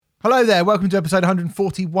Hello there, welcome to episode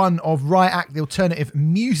 141 of Riot Act, the alternative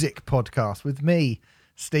music podcast with me,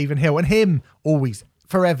 Stephen Hill, and him, always,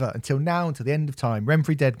 forever, until now, until the end of time,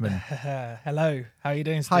 Renfrey Deadman. Hello, how are you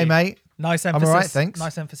doing, Steve? Hi, mate. Nice emphasis. I'm all right, thanks.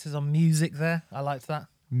 Nice emphasis on music there. I liked that.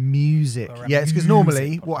 Music. Yeah, it's because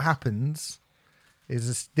normally what happens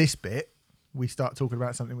is this bit, we start talking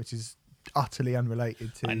about something which is utterly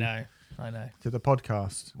unrelated to I know. to the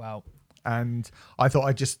podcast. Wow. And I thought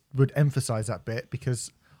I just would emphasise that bit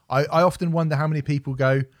because I often wonder how many people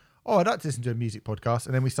go, oh, I'd like to listen to a music podcast.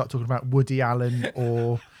 And then we start talking about Woody Allen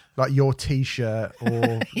or like your T-shirt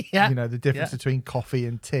or, Yeah. you know, the difference between coffee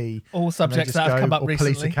and tea. All subjects that have come up or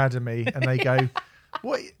recently. Police Academy. And they go,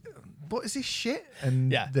 what is this shit?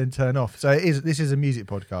 And Yeah. then turn off. So this is a music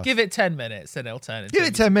podcast. Give it 10 minutes and it'll turn into Give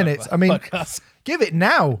it 10 minutes. I mean, podcast. give it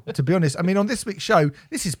now, to be honest. I mean, on this week's show,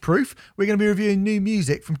 this is proof. We're going to be reviewing new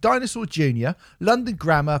music from Dinosaur Jr., London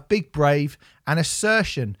Grammar, Big Brave, and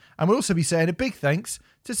Assertion. And we'll also be saying a big thanks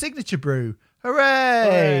to Signature Brew.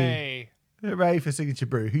 Hooray! Hooray for Signature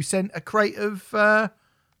Brew, who sent a crate of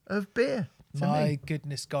beer to My me.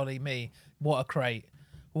 goodness golly me. What a crate.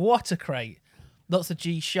 What a crate. Lots of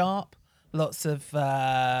G sharp, lots of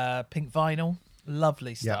pink vinyl.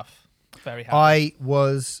 Lovely stuff. Very happy. I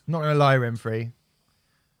was, not going to lie, Renfrey,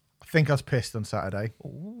 I think I was pissed on Saturday.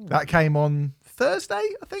 Ooh. That came on Thursday,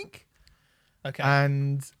 I think. Okay.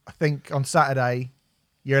 And I think on Saturday,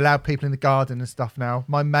 you're allowed people in the garden and stuff now.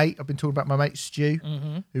 My mate, I've been talking about my mate Stu,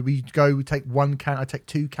 who we take one can, I take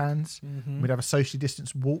 2 cans. We'd have a socially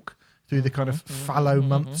distanced walk through the kind of fallow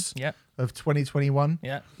months of 2021.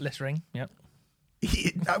 Yeah, littering. Yep.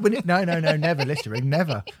 No, never littering,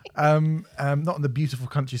 never. Not in the beautiful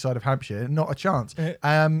countryside of Hampshire, not a chance.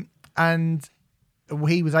 And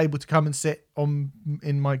he was able to come and sit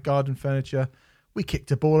in my garden furniture. We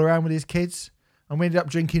kicked a ball around with his kids, and we ended up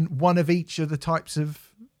drinking one of each of the types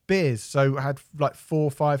of beers. So I had like 4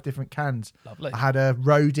 or 5 different cans. Lovely. I had a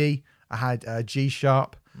roadie, I had a G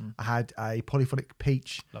sharp, I had a polyphonic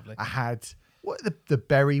peach. Lovely. I had the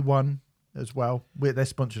berry one as well. They're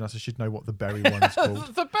sponsoring us. I should know what the berry one is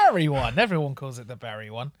called. The berry one. Everyone calls it the berry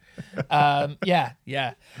one. Yeah.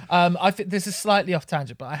 I think this is slightly off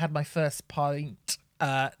tangent, but I had my first pint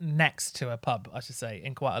next to a pub, I should say,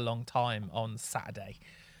 in quite a long time on Saturday.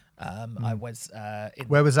 I was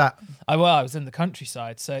Where was that? I was in the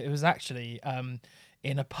countryside, so it was actually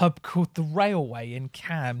in a pub called the Railway in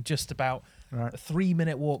Cam, just about a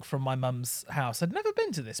 3-minute walk from my mum's house. I'd never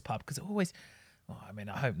been to this pub because it always. I mean,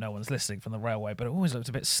 I hope no one's listening from the Railway, but it always looked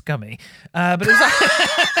a bit scummy. But it was,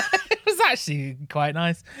 it was actually quite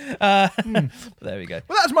nice. But there we go.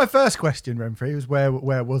 Well, that was my first question, Renfrey, was where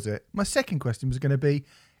was it? My second question was going to be,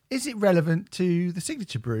 is it relevant to the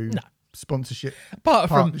Signature Brew sponsorship Apart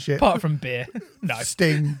partnership from beer. No.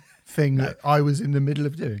 sting thing that I was in the middle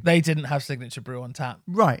of doing? They didn't have Signature Brew on tap.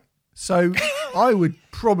 Right. So I would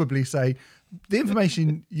probably say the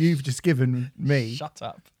information you've just given me Shut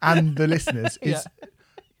up. and the listeners is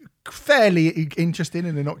fairly interesting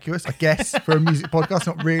and innocuous, I guess, for a music podcast,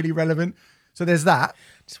 not really relevant. So there's that.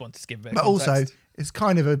 Just wanted to give a bit But of context. also, it's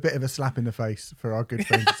kind of a bit of a slap in the face for our good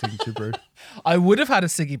friends at Signature Brew. I would have had a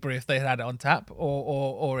Siggy Brew if they had it on tap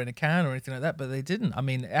or in a can or anything like that, but they didn't. I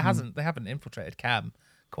mean, it hasn't. They haven't infiltrated Cam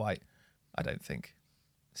quite, I don't think.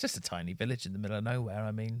 It's just a tiny village in the middle of nowhere.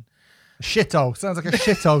 I mean... Shithole. Sounds like a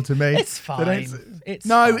shithole to me. It's fine. It's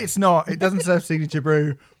fine. It's not. It doesn't serve Signature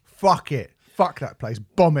Brew. Fuck it. Fuck that place.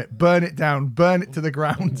 Bomb it. Burn it down. Burn it to the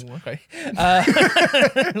ground. Ooh, okay.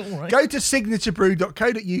 Go to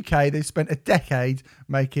signaturebrew.co.uk. They've spent a decade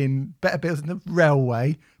making better beers than the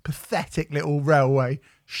Railway. Pathetic little Railway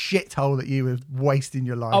shithole that you were wasting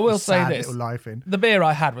your life. I will say sad this. little life in. The beer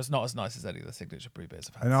I had was not as nice as any of the Signature Brew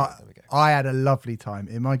beers I've had. And There we go. I had a lovely time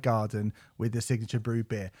in my garden with the Signature Brew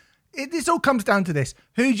beer. This all comes down to this.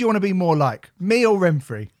 Who do you want to be more like? Me or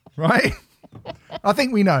Renfrey? Right? I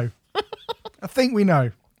think we know.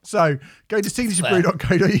 So go to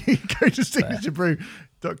signaturebrew.co.uk. Go to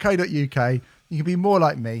signaturebrew.co.uk. You can be more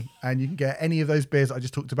like me and you can get any of those beers I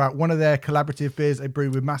just talked about. One of their collaborative beers they brew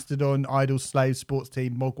with Mastodon, Idols, Slaves, Sports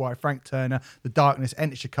Team, Mogwai, Frank Turner, The Darkness,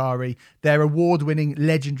 Enter Shikari. Their award-winning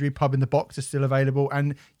legendary pub in the box is still available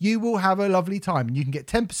and you will have a lovely time. And you can get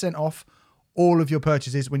 10% off all of your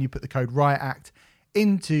purchases when you put the code RIOTACT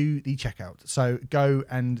into the checkout. So go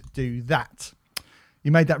and do that.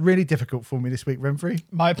 You made that really difficult for me this week, Renfrey.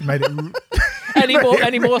 You made it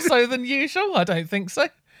any more so than usual? I don't think so.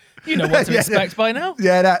 You know what to expect by now.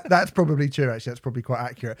 Yeah, that's probably true. Actually, that's probably quite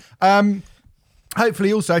accurate.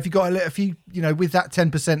 Hopefully, also, if you got a few, with that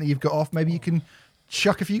 10% that you've got off, maybe you can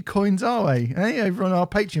chuck a few coins our way, over on our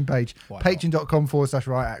Patreon page,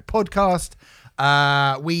 patreon.com/RiotActPodcast.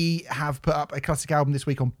 We have put up a classic album this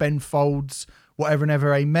week on Ben Folds' Whatever and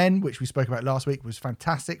Ever Amen, which we spoke about last week. Was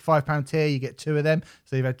fantastic. £5 tier, you get 2 of them.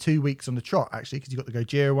 So you've had 2 weeks on the trot, actually, because you got the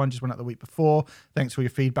Gojira one, just went out the week before. Thanks for your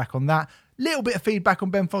feedback on that. Little bit of feedback on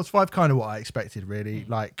Ben Folds 5, kind of what I expected, really.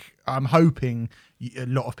 Like, I'm hoping a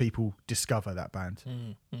lot of people discover that band.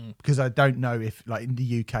 Because I don't know if, like, in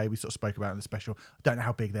the UK, we sort of spoke about it in the special, I don't know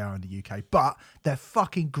how big they are in the UK, but they're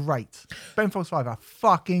fucking great. Ben Folds 5 are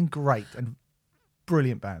fucking great and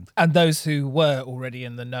brilliant band. And those who were already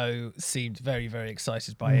in the know seemed very, very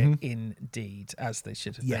excited by it indeed, as they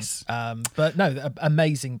should have been. But no,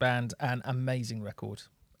 amazing band and amazing record.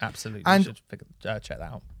 Absolutely. And you should check that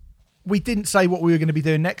out. We didn't say what we were going to be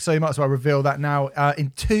doing next, so we might as well reveal that now.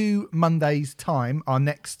 In 2 Mondays' time, our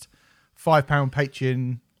next £5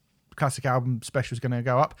 Patreon classic album special is going to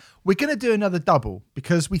go up. We're going to do another double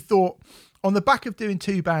because we thought on the back of doing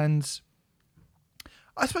 2 bands,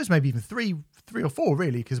 I suppose maybe even three or four,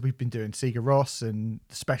 really, because we've been doing Sigur Rós and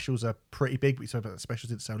the specials are pretty big. We spoke about the specials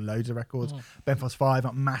didn't sell loads of records. Ben Folds 5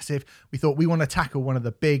 are massive. We thought we want to tackle one of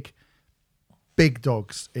the big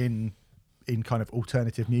dogs in kind of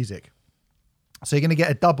alternative music. So you're going to get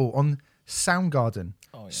a double on Soundgarden.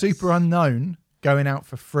 Super Unknown going out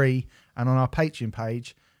for free, and on our Patreon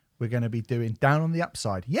page we're going to be doing Down on the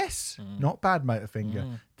Upside. Yes, not Bad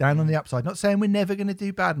Motorfinger. Down on the Upside. Not saying we're never going to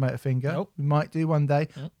do Bad Motorfinger. Nope. We might do one day,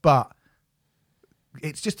 but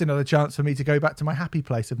it's just another chance for me to go back to my happy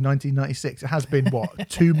place of 1996. It has been,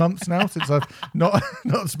 2 months now since I've not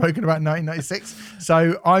spoken about 1996.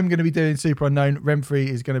 So I'm going to be doing Super Unknown. Remfrey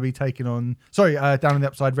is going to be taking on... Down on the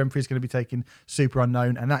Upside. Remfrey is going to be taking Super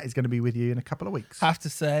Unknown, and that is going to be with you in a couple of weeks. I have to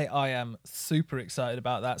say, I am super excited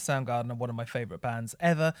about that. Soundgarden are one of my favourite bands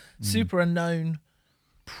ever. Super Unknown,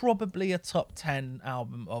 probably a top 10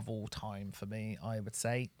 album of all time for me, I would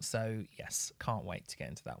say. So, yes, can't wait to get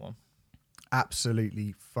into that one.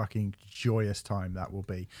 Absolutely fucking joyous time that will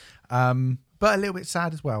be, but a little bit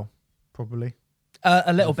sad as well, probably.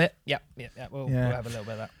 A little bit, yeah. We'll have a little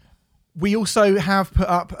bit of that. We also have put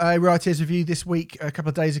up a Riot Tears review this week, a couple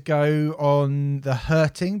of days ago, on The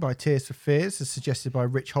Hurting by Tears for Fears, as suggested by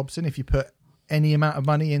Rich Hobson. If you put any amount of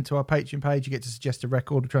money into our Patreon page, you get to suggest a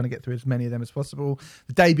record. We're trying to get through as many of them as possible.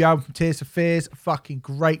 The debut album from Tears for Fears, fucking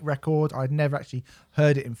great record. I'd never actually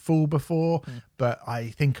heard it in full before, but I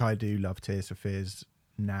think I do love Tears for Fears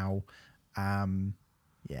now.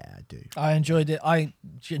 Yeah, I do. I enjoyed it. I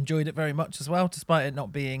enjoyed it very much as well, despite it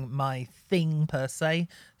not being my thing per se.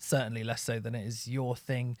 Certainly less so than it is your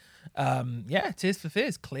thing. Tears for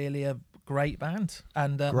Fears, clearly a great band,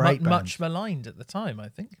 and much maligned at the time, I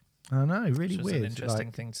think. I know, really which weird. An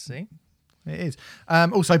interesting thing to see. It is.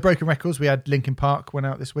 Also, Broken Records. We had Linkin Park went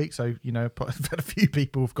out this week, so I've had a few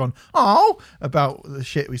people have gone about the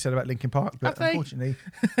shit we said about Linkin Park, but unfortunately,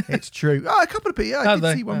 it's true. A couple of people, I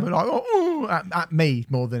did see one were like, at me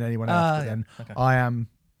more than anyone else. But then I am.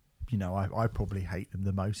 I probably hate them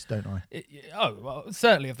the most, don't I?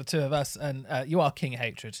 Certainly of the two of us, and you are King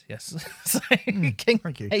Hatred, yes. King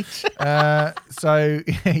thank you.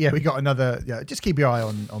 We got another. Yeah, just keep your eye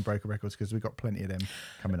on Broken Records because we've got plenty of them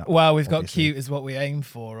coming up. Well, we've got Cute is what we aim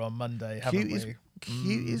for on Monday, haven't we?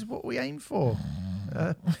 Cute is what we aim for.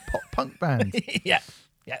 Pop punk band. Yeah.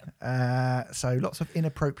 So lots of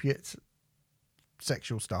inappropriate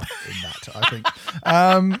sexual stuff in that, I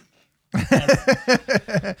think.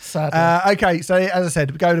 Okay, so as I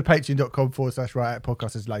said, go to patreon.com/Riot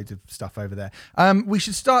Podcast. There's loads of stuff over there. We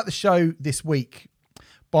should start the show this week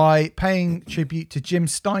by paying tribute to Jim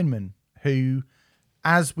Steinman, who,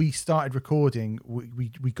 as we started recording,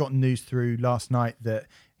 we got news through last night that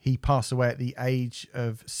he passed away at the age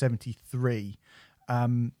of 73.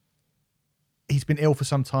 He's been ill for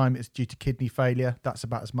some time. It's due to kidney failure. That's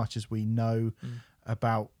about as much as we know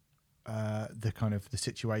about the kind of the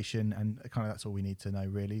situation, and kind of that's all we need to know,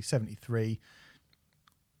 really. 73,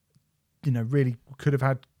 really could have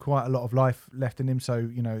had quite a lot of life left in him. So,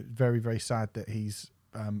 very, very sad that he's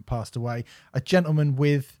passed away. A gentleman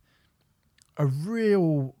with a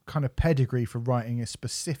real kind of pedigree for writing a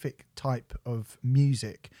specific type of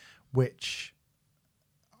music, which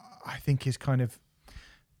I think is kind of,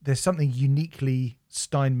 there's something uniquely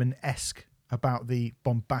Steinman-esque about the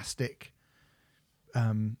bombastic,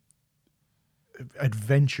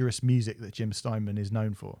 adventurous music that Jim Steinman is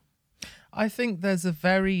known for. I think there's a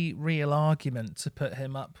very real argument to put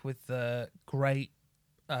him up with the great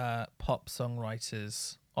pop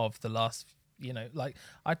songwriters of the last,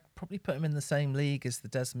 I'd probably put him in the same league as the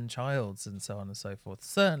Desmond Childs and so on and so forth.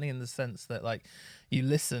 Certainly in the sense that, you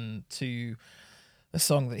listen to a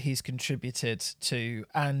song that he's contributed to,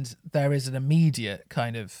 and there is an immediate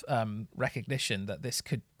kind of recognition that this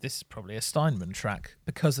is probably a Steinman track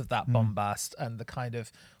because of that bombast and the kind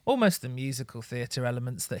of almost the musical theatre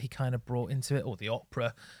elements that he kind of brought into it, or the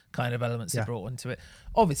opera kind of elements he brought into it.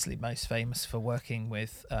 Obviously most famous for working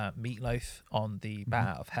with Meatloaf on the Bat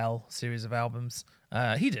Out of Hell series of albums.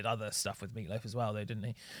 He did other stuff with Meatloaf as well, though, didn't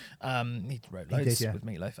he? He wrote loads with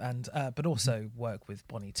Meatloaf, and but also worked with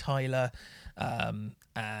Bonnie Tyler,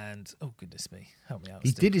 and oh goodness me, help me out.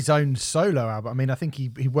 He did his own solo album. I mean, I think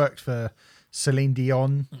he worked for Celine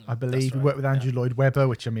Dion, I believe. Right. He worked with Andrew Lloyd Webber,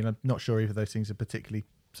 which, I mean, I'm not sure either of those things are particularly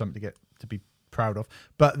something to be proud of,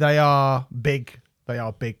 but they are big. They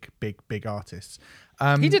are big artists.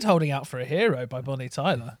 He did "Holding Out for a Hero" by Bonnie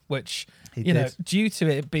Tyler, which know, due to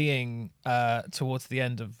it being towards the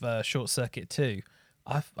end of Short Circuit 2,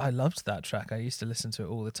 I loved that track. I used to listen to it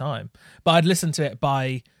all the time, but I'd listen to it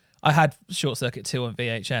I had Short Circuit 2 on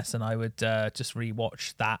VHS, and I would just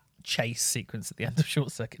rewatch that chase sequence at the end of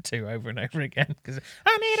Short Circuit 2 over and over again because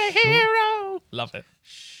I need a hero. Love it.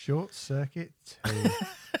 Short Circuit 2.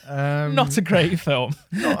 Not a great film.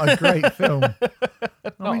 Not a great film.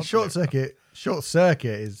 I mean, Short Circuit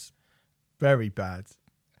is very bad.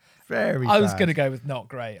 Very bad. I was going to go with not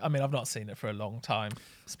great. I mean, I've not seen it for a long time.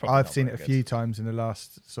 I've seen it a few times in the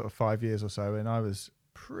last sort of 5 years or so, and I was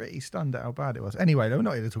pretty stunned at how bad it was. Anyway, we're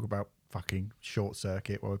not here to talk about fucking Short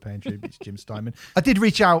Circuit while we're paying tribute to Jim Steinman. I did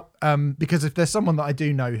reach out because if there's someone that I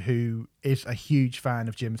do know who is a huge fan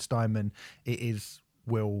of Jim Steinman, it is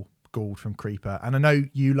Will Gould from Creeper. And I know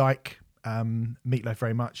you like Meatloaf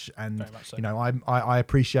very much, and very much so. You know, I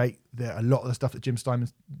appreciate a lot of the stuff that Jim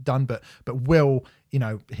Steinman's done, but Will, you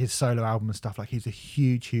know, his solo album and stuff, like, he's a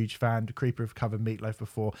huge fan. Creeper have covered Meatloaf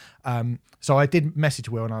before, so I did message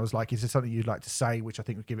Will and I was like, is there something you'd like to say which I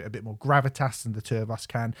think would give it a bit more gravitas than the two of us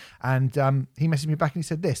can? And he messaged me back and he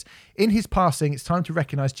said this: in his passing, it's time to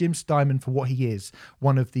recognise Jim Steinman for what he is,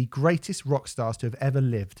 one of the greatest rock stars to have ever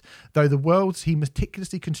lived. Though the worlds he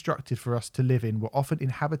meticulously constructed for us to live in were often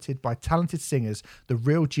inhabited by talented singers, the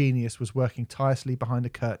real genius was working tirelessly behind the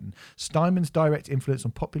curtain. Steinman's direct influence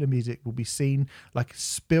on popular music will be seen like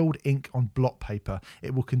spilled ink on blot paper.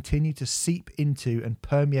 It will continue to seep into and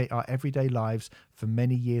permeate our everyday lives for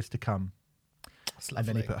many years to come. And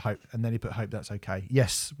then he put hope. And then he put hope that's okay.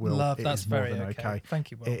 Yes, Will. That's very okay.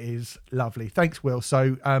 Thank you, Will. It is lovely. Thanks, Will.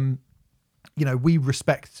 So, you know, we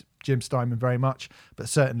respect Jim Steinman very much, but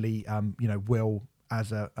certainly, you know, Will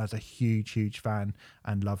as a huge fan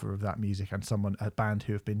and lover of that music, and a band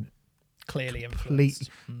who have been clearly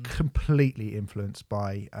completely influenced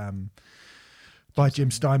by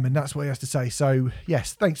Jim Steinman. That's what he has to say. So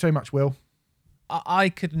yes, thanks very much, Will. I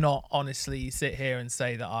could not honestly sit here and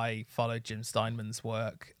say that I followed Jim Steinman's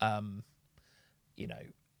work, you know,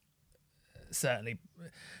 certainly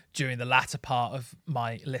during the latter part of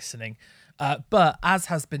my listening. But as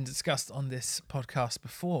has been discussed on this podcast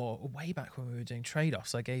before, way back when we were doing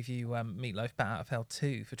trade-offs, I gave you Meatloaf Bat Out of Hell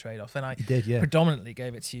 2 for trade-off. And I predominantly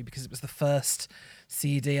gave it to you because it was the first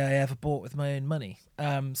CD I ever bought with my own money.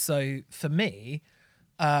 So for me,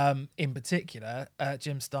 in particular,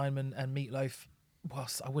 Jim Steinman and Meatloaf,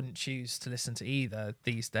 whilst I wouldn't choose to listen to either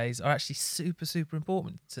these days, are actually super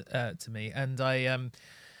important to me. And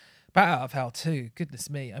Bat Out of Hell 2, goodness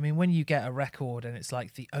me. I mean, when you get a record and it's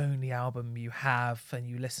like the only album you have and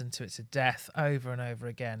you listen to it to death over and over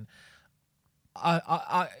again,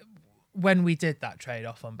 I when we did that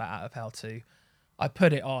trade-off on Bat Out of Hell 2, I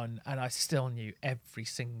put it on and I still knew every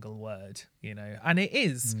single word, you know. And it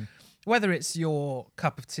is, whether it's your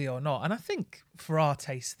cup of tea or not, and I think for our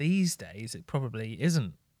taste these days, it probably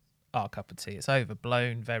isn't our cup of tea. It's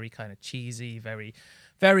overblown, very kind of cheesy, very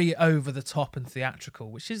over the top and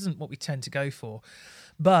theatrical, which isn't what we tend to go for.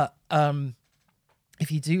 But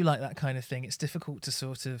if you do like that kind of thing, it's difficult to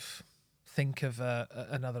sort of think of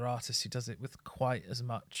another artist who does it with quite as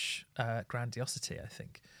much grandiosity, I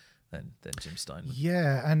think, than Jim Steinman.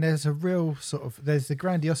 Yeah, and there's a real there's the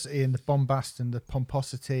grandiosity and the bombast and the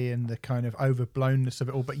pomposity and the kind of overblownness of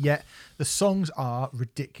it all, but yet the songs are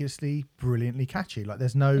ridiculously, brilliantly catchy. Like,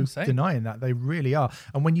 there's no denying that. They really are.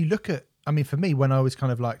 And when you look at, I mean, for me, when I was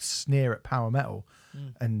kind of like sneer at power metal,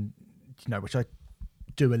 and, you know, which I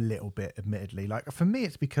do a little bit, admittedly, like, for me,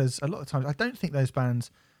 it's because a lot of times I don't think those bands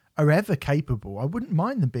are ever capable. I wouldn't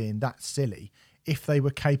mind them being that silly if they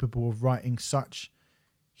were capable of writing such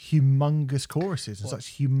humongous choruses and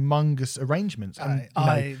such humongous arrangements. And,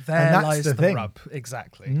 there lies the rub.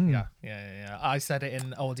 Exactly. Yeah. I said it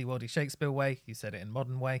in oldie worldy Shakespeare way. You said it in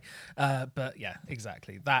modern way. But yeah,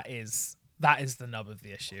 exactly. That is the nub of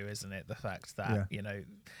the issue, isn't it? The fact that, you know,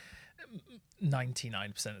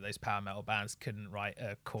 99% of those power metal bands couldn't write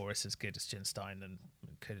a chorus as good as Jim Steinman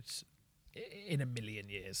could in a million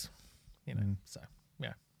years, So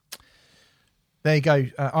yeah. There you go.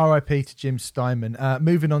 R.I.P. to Jim Steinman.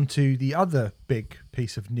 Moving on to the other big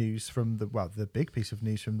piece of news from the big piece of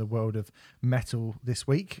news from the world of metal this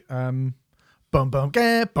week. Bum bum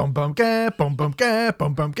ga, bum bum ga, bum bum ga,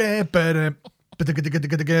 bum bum ga, good,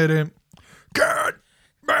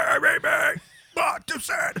 baby, what you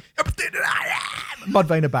said,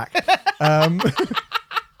 Mudvayne are back.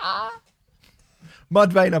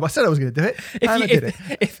 Mudvayne, I said I was going to do it, I did it.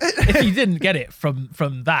 If you didn't get it from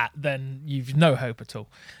that, then you've no hope at all.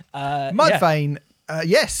 Mudvayne,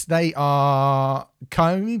 yes, they are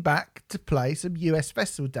coming back to play some US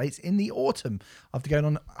festival dates in the autumn. After going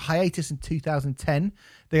on hiatus in 2010,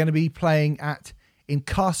 they're going to be playing at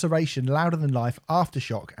Incarceration, Louder Than Life,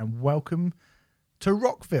 Aftershock, and Welcome to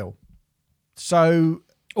Rockville. So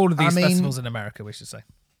all of these festivals in America, we should say.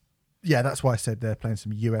 Yeah, that's why I said they're playing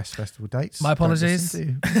some US festival dates. My apologies.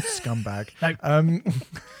 Scumbag. No.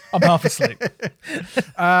 I'm half asleep.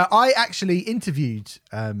 I actually interviewed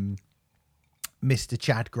Mr.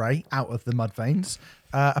 Chad Gray out of the Mudvaynes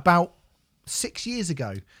about 6 years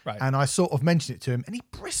ago. Right. And I sort of mentioned it to him and he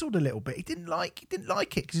bristled a little bit. He didn't like it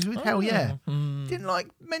because he was with Hell Yeah. Didn't like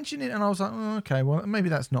mentioning it. And I was like, oh, okay, well, maybe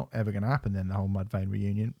that's not ever going to happen then, the whole Mudvayne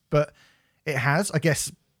reunion. But it has, I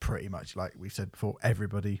guess. Pretty much like we've said before,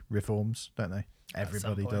 everybody reforms, don't they?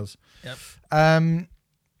 Everybody does. Yep.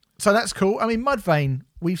 So that's cool. I mean, Mudvayne,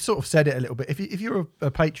 we've sort of said it a little bit. If you're a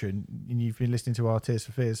patron and you've been listening to our Tears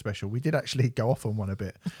for Fears special, we did actually go off on one a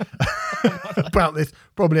bit about this.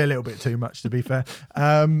 Probably a little bit too much, to be fair.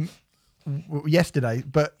 Yesterday,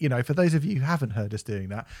 but for those of you who haven't heard us doing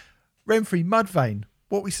that, Renfrey, Mudvayne,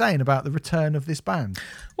 what are we saying about the return of this band?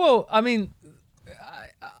 Well, I mean,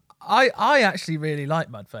 I actually really like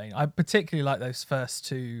Mudvayne. I particularly like those first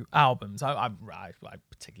two albums. I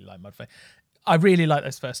particularly like Mudvayne. I really like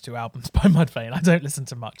those first two albums by Mudvayne. I don't listen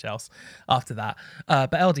to much else after that.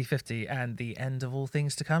 But LD50 and The End of All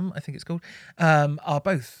Things to Come, I think it's called, are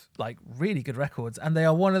both like really good records. And they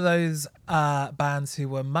are one of those bands who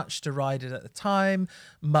were much derided at the time,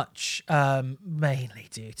 much mainly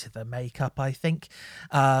due to the makeup, I think.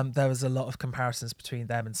 There was a lot of comparisons between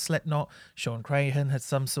them and Slipknot. Sean Crahan had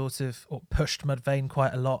some sort of, or pushed Mudvayne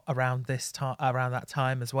quite a lot around that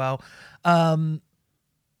time as well.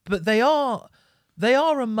 But they are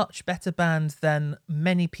a much better band than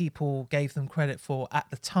many people gave them credit for at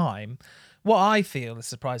the time. What I feel is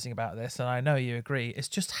surprising about this, and I know you agree, is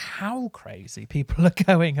just how crazy people are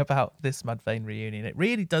going about this Mudvayne reunion. It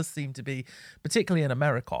really does seem to be, particularly in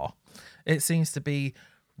America, it seems to be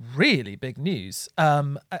really big news.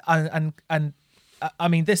 And I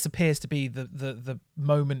mean, this appears to be the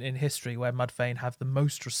moment in history where Mudvayne have the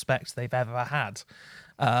most respect they've ever had.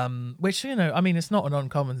 Which, I mean, it's not an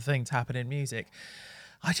uncommon thing to happen in music.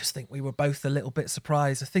 I just think we were both a little bit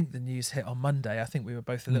surprised. I think the news hit on Monday. I think we were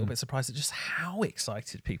both a little bit surprised at just how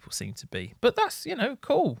excited people seem to be. But that's,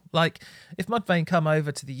 cool. Like, if Mudvayne come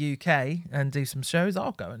over to the UK and do some shows,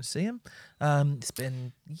 I'll go and see them. It's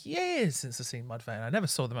been years since I've seen Mudvayne. I never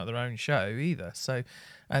saw them at their own show either. So,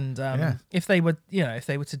 and if they were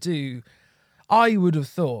to do, I would have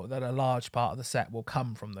thought that a large part of the set will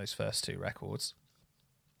come from those first two records.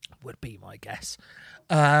 Would be my guess.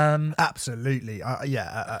 Absolutely.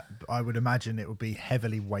 I would imagine it would be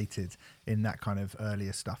heavily weighted in that kind of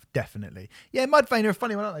earlier stuff. Definitely. Yeah, Mudvayne are a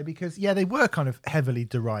funny one, aren't they? Because, they were kind of heavily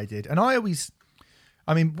derided. And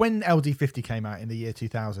when LD50 came out in the year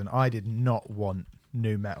 2000, I did not want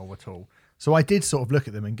nu metal at all. So I did sort of look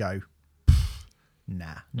at them and go,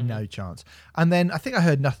 nah, no chance. And then I think I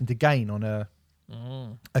heard Nothing to Gain on a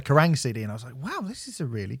Kerrang CD, and I was like, wow, this is a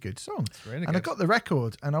really good song. Really and I got the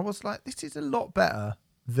record and I was like, this is a lot better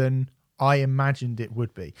than I imagined it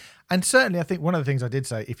would be. And certainly I think one of the things I did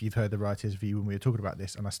say, if you've heard the writer's review when we were talking about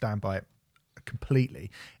this, and I stand by it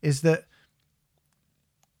completely, is that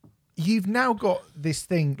you've now got this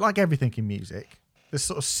thing, like everything in music, the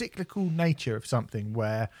sort of cyclical nature of something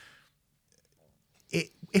where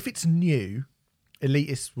if it's new,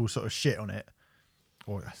 elitists will sort of shit on it.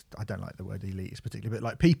 Or I don't like the word elitist particularly, but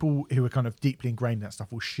like people who are kind of deeply ingrained in that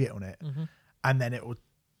stuff will shit on it, and then it will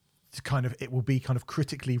be kind of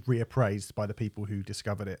critically reappraised by the people who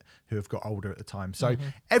discovered it, who have got older at the time. So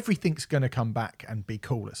everything's going to come back and be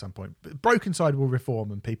cool at some point. But Broken Side will reform,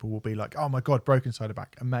 and people will be like, "Oh my god, Broken Side are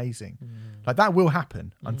back, amazing!" Like that will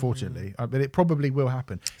happen, unfortunately, but it probably will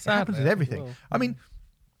happen. Sadly, it happens with everything. I mean,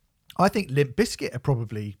 I think Limp Bizkit are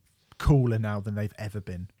probably cooler now than they've ever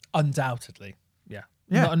been. Undoubtedly.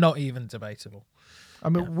 Yeah. Not even debatable. I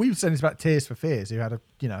mean, we were saying this about Tears for Fears, who had a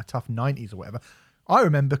tough 90s or whatever. I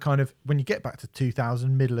remember kind of when you get back to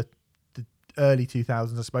 2000, middle of the early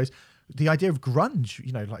 2000s, I suppose, the idea of grunge,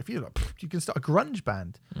 like if you're like, you can start a grunge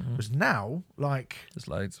band, was now like there's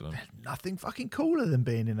loads of them. Nothing fucking cooler than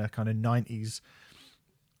being in a kind of 90s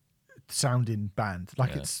sounding band.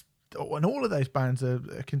 Like and all of those bands are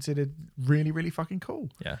considered really, really fucking cool.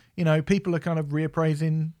 Yeah. People are kind of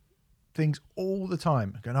reappraising things all the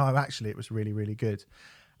time, going, oh, actually, it was really, really good.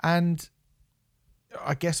 And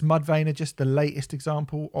I guess Mudvayne are just the latest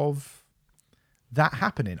example of that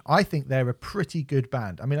happening. I think they're a pretty good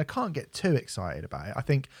band. I mean, I can't get too excited about it. I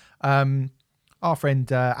think our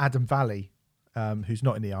friend Adam Valley, who's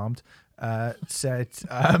not in the Armed, said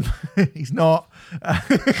he's not.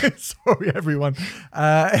 Sorry, everyone.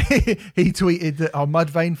 He tweeted that our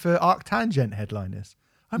Mudvayne for Arctangent headliners.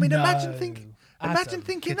 I mean, imagine thinking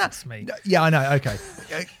that. Me. Yeah, I know. Okay,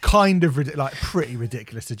 kind of pretty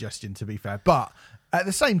ridiculous suggestion, to be fair. But at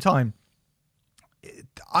the same time,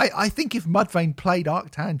 I think if Mudvayne played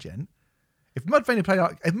Arctangent, if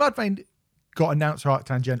Mudvayne got announced for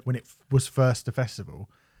Arctangent when it was first a festival,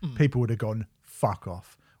 people would have gone fuck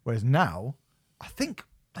off. Whereas now, I think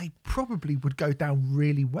they probably would go down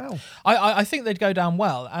really well. I think they'd go down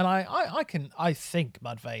well, and I think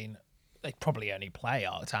Mudvayne, they'd probably only play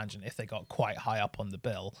Arctangent if they got quite high up on the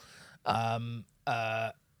bill. I don't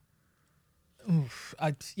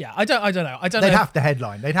know. They'd have to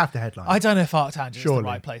headline. I don't know if Arctangent is the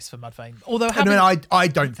right place for Mudvayne. Although I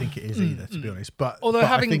don't think it is either, to be honest. But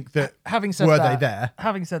I think that having said were that, they there?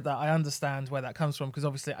 Having said that, I understand where that comes from, because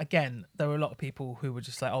obviously, again, there were a lot of people who were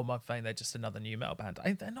just like, "Oh, Mudvayne, they're just another new metal band."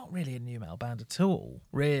 They're not really a new metal band at all,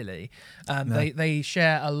 really. No. They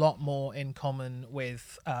share a lot more in common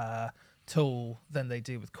with Tool than they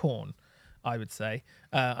do with Korn, I would say.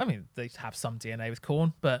 I mean, they have some DNA with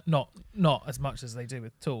Korn, but not as much as they do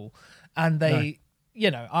with Tool. And they,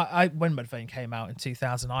 I when Mudvayne came out in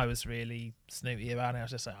 2000, I was really snooty about it. I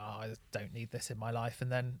was just like, oh, I don't need this in my life.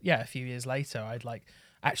 And then, a few years later, I'd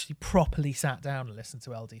actually properly sat down and listened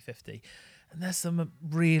to LD50. And there's some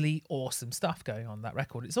really awesome stuff going on that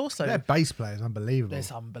record. It's also their bass player is unbelievable.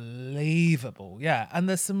 It's unbelievable, yeah. And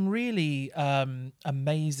there's some really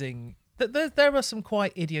amazing. There are some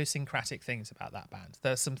quite idiosyncratic things about that band.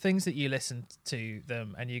 There's some things that you listen to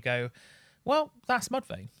them and you go, well, that's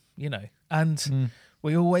Mudvayne, And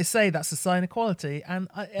we always say that's a sign of quality, and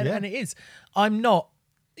it is. I'm not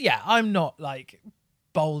like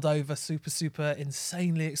bowled over, super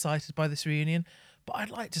insanely excited by this reunion, but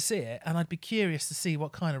I'd like to see it, and I'd be curious to see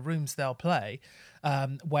what kind of rooms they'll play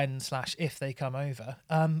when/if they come over.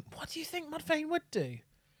 What do you think Mudvayne would do?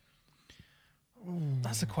 Ooh.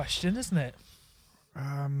 That's a question, isn't it?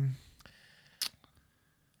 Damn,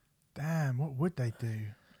 what would they do?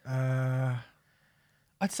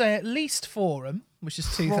 I'd say at least Forum, which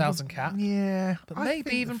is 2,000 cap. Yeah. But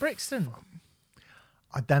maybe even Brixton.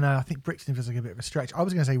 I don't know. I think Brixton feels like a bit of a stretch. I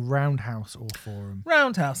was going to say Roundhouse or Forum.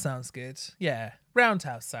 Roundhouse sounds good. Yeah,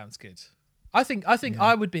 Roundhouse sounds good. I think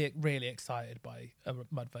I would be really excited by a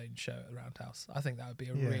Mudvayne show at Roundhouse. I think that would be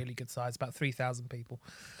a really good size, about 3,000 people.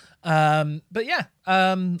 But yeah,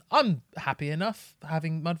 I'm happy enough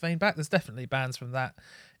having Mudvayne back. There's definitely bands from that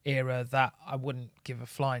era that I wouldn't give a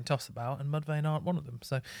flying toss about, and Mudvayne aren't one of them.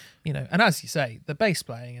 So, and as you say, the bass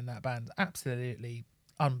playing in that band, absolutely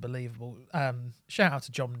unbelievable. Shout out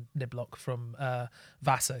to John Niblock from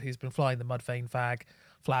Vassar, who's been flying the Mudvayne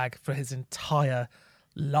flag for his entire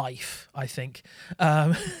life, I think,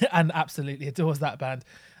 and absolutely adores that band.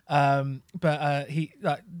 But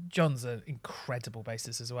John's an incredible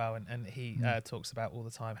bassist as well, and he talks about all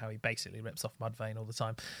the time how he basically rips off Mudvayne all the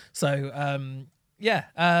time. So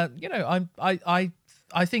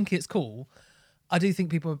I think it's cool. I do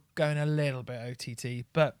think people are going a little bit OTT,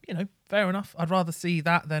 but fair enough. I'd rather see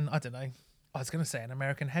that than, I don't know, I was going to say an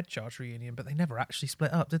American Head Charge reunion, but they never actually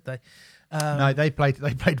split up, did they? No, they played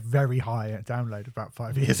very high at Download about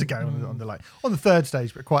 5 years ago on the third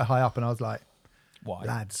stage, but quite high up, and I was like, why,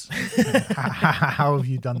 lads, how have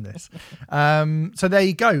you done this? So there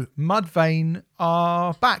you go. Mudvayne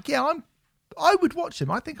are back. Yeah, I would watch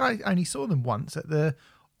them. I think I only saw them once at the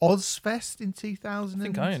Ozfest in 2000. I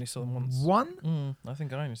think I only saw them once. I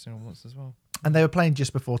think I only saw them once as well. And they were playing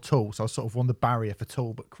just before Tool, so I was sort of on the barrier for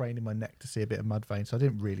Tool, but craning my neck to see a bit of Mudvayne, so I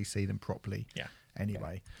didn't really see them properly. Yeah.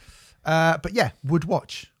 Anyway, but yeah, would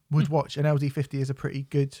watch. And LD50 is a pretty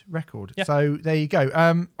good record. Yeah. So there you go.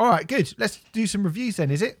 All right, good. Let's do some reviews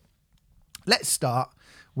then. Is it? Let's start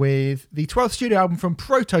with the 12th studio album from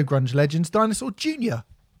proto grunge legends Dinosaur Jr.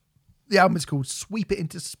 The album is called Sweep It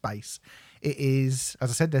Into Space. It is, as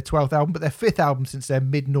I said, their 12th album, but their 5th album since their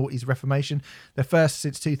mid-noughties reformation. Their first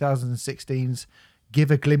since 2016's Give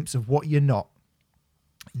a Glimpse of What You're Not.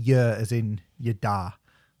 You're as in you da.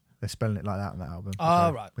 They're spelling it like that on that album,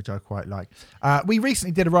 which I quite like. We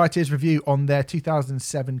recently did a Rioters review on their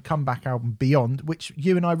 2007 comeback album Beyond, which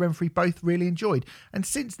you and I, Renfrey, both really enjoyed. And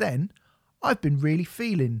since then, I've been really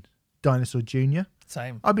feeling Dinosaur Jr.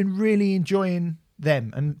 Same. I've been really enjoying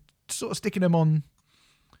them and sort of sticking them on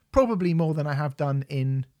probably more than I have done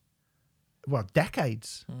in,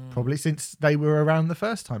 decades, probably since they were around the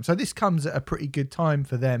first time. So this comes at a pretty good time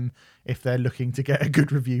for them if they're looking to get a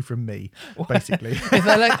good review from me, basically.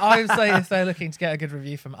 I would say if they're looking to get a good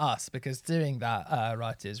review from us, because doing that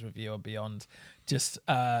Writers Review or Beyond, just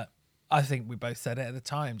I think we both said it at the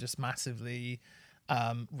time, just massively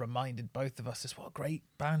reminded both of us just what a great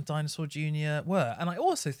band Dinosaur Jr. were. And I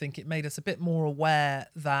also think it made us a bit more aware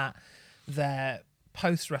that their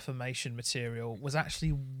post-Reformation material was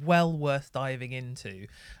actually well worth diving into.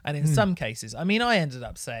 And in some cases, I mean, I ended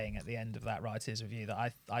up saying at the end of that Writers Review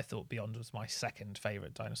that I thought Beyond was my second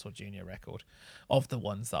favourite Dinosaur Jr. record of the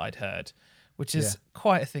ones that I'd heard, which is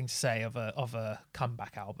quite a thing to say of a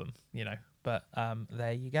comeback album, you know. But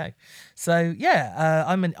there you go. So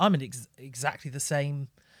I'm in exactly the same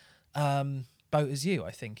boat as you,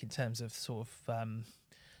 I think, in terms of sort of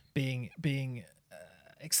being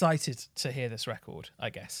excited to hear this record,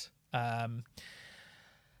 I guess.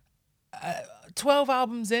 12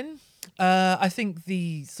 albums in, I think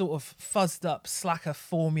the sort of fuzzed up slacker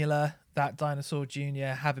formula that Dinosaur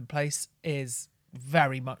Jr. have in place is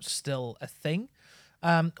very much still a thing.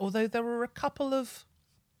 Although there were a couple of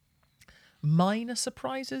minor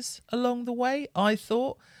surprises along the way, I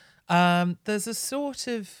thought. There's a sort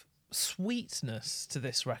of sweetness to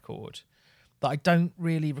this record that I don't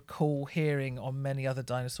really recall hearing on many other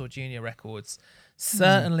Dinosaur Jr. records.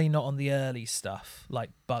 Certainly not on the early stuff,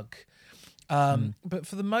 like Bug. But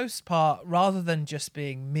for the most part, rather than just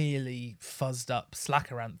being merely fuzzed up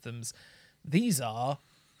slacker anthems, these are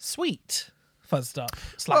sweet fuzzed up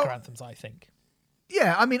slacker anthems, I think.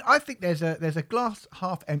 Yeah, I mean, I think there's a glass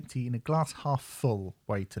half empty and a glass half full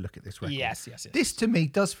way to look at this record. Yes. This, to me,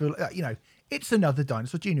 does feel, it's another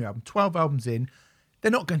Dinosaur Jr. album. 12 albums in. They're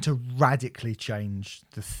not going to radically change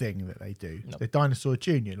the thing that they do. Nope. They're Dinosaur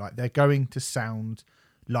Jr. Like, they're going to sound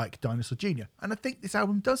like Dinosaur Jr. And I think this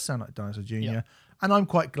album does sound like Dinosaur Jr. Yeah. And I'm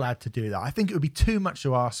quite glad to do that. I think it would be too much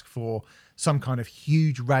to ask for some kind of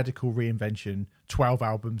huge radical reinvention, 12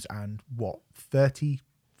 albums and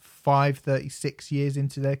 35, 36 years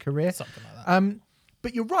into their career. Something like that.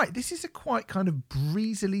 But you're right. This is a quite kind of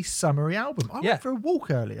breezily summery album. I went for a walk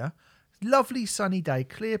earlier. Lovely sunny day,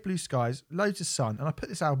 clear blue skies, loads of sun, and I put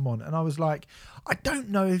this album on and I was like, I don't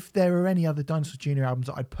know if there are any other Dinosaur Jr. albums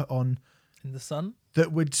that I'd put on in the sun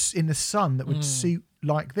that would suit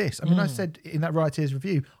like this. I mean, I said in that Rioters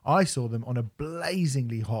review, I saw them on a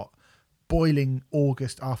blazingly hot, boiling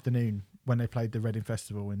August afternoon when they played the Reading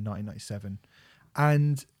Festival in 1997,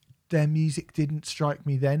 and their music didn't strike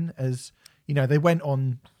me then as, they went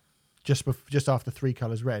on just after Three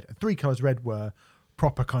Colours Red, and Three Colours Red were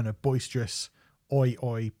proper kind of boisterous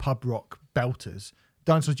oi pub rock belters.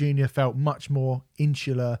 Dinosaur Jr. felt much more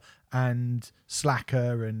insular and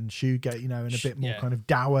slacker and shoegaze, and a bit more kind of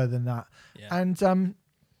dour than that. Yeah. And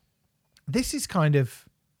this is kind of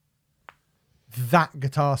that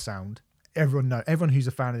guitar sound. Everyone who's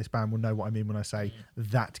a fan of this band will know what I mean when I say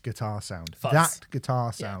that guitar sound. Fuzz. That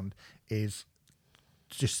guitar sound is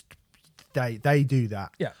just they do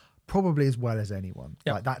that. Yeah. Probably as well as anyone.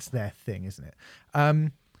 Yep. Like, that's their thing, isn't it?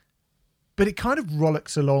 But it kind of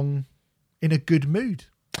rollicks along in a good mood.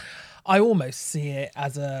 I almost see it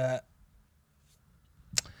as a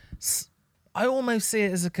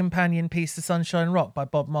companion piece to Sunshine Rock by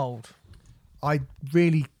Bob Mould. I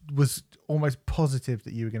really was almost positive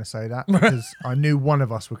that you were going to say that, because I knew one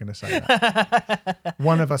of us were going to say that.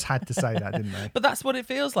 One of us had to say that, didn't they? But that's what it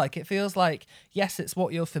feels like. It feels like, yes, it's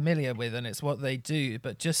what you're familiar with and it's what they do,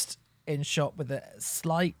 but just in shot with a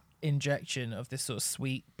slight injection of this sort of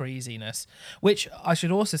sweet breeziness, which I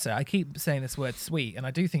should also say, I keep saying this word sweet, and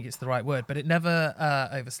I do think it's the right word, but it never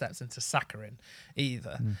oversteps into saccharine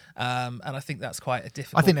either. And I think that's quite a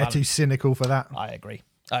difficult I think they're balance. Too cynical for that. I agree.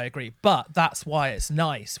 But that's why it's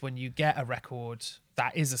nice when you get a record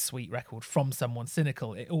that is a sweet record from someone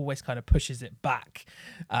cynical. It always kind of pushes it back.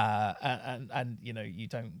 And you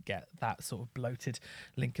don't get that sort of bloated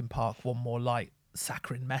Linkin Park One More Light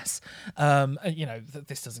saccharine mess.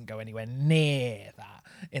 This doesn't go anywhere near that.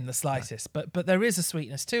 in the slightest. But there is a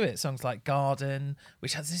sweetness to it. Songs like Garden,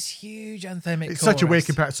 which has this huge anthemic It's chorus. such a weird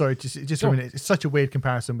comparison. Sorry, just for a minute. It's such a weird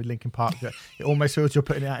comparison with Linkin Park that it almost feels you're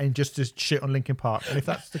putting it out in just to shit on Linkin Park. And if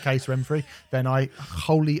that's the case, Remfrey, then I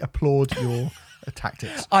wholly applaud your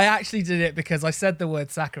tactics. I actually did it because I said the word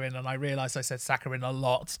saccharine and I realised I said saccharine a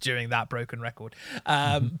lot during that broken record.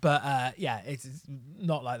 But it's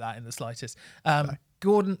not like that in the slightest.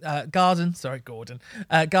 Garden has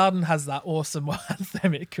that awesome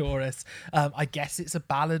anthemic chorus. I guess it's a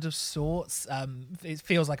ballad of sorts. It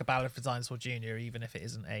feels like a ballad for Dinosaur Jr., even if it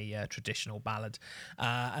isn't a traditional ballad.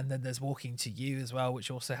 And then there's Walking to You as well, which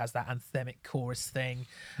also has that anthemic chorus thing.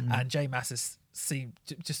 And J Mascis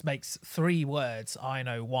just makes 3 words, I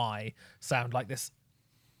know why, sound like this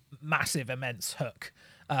massive, immense hook.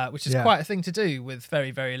 Which is quite a thing to do with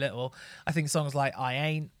very, very little. I think songs like I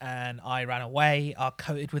Ain't and I Ran Away are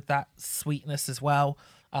coated with that sweetness as well,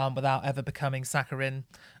 without ever becoming saccharine.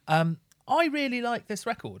 I really like this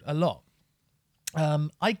record a lot.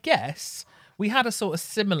 I guess we had a sort of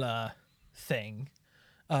similar thing.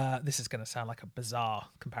 This is going to sound like a bizarre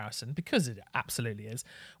comparison because it absolutely is.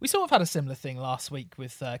 We sort of had a similar thing last week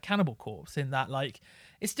with Cannibal Corpse, in that, like,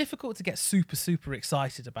 it's difficult to get super, super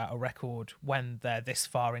excited about a record when they're this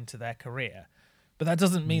far into their career. But that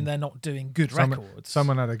doesn't mean they're not doing good records.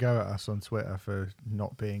 Someone had a go at us on Twitter for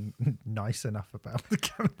not being nice enough about the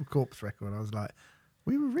Cannibal Corpse record. I was like,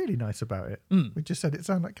 we were really nice about it. We just said it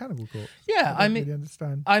sounded like Cannibal Corpse. Yeah, I don't really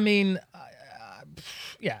understand.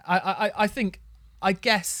 I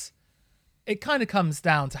guess it kind of comes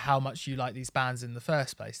down to how much you like these bands in the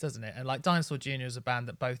first place, doesn't it? And like Dinosaur Jr. is a band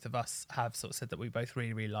that both of us have sort of said that we both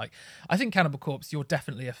really, really like. I think Cannibal Corpse, you're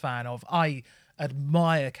definitely a fan of. I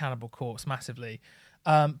admire Cannibal Corpse massively.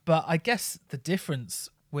 But I guess the difference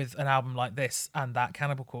with an album like this and that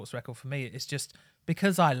Cannibal Corpse record for me is just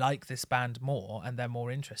because I like this band more and they're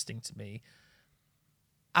more interesting to me.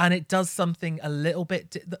 And it does something a little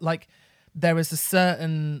bit like there is a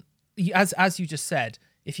certain, as you just said,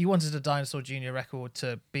 if you wanted a Dinosaur Jr. record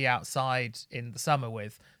to be outside in the summer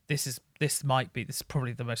with, this is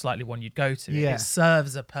probably the most likely one you'd go to. Yeah. It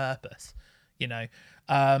serves a purpose, you know.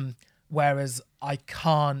 Whereas I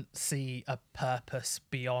can't see a purpose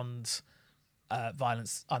beyond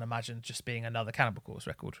Violence Unimagined just being another Cannibal Corpse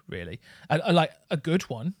record, really. Like a good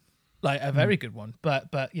one, like a very good one,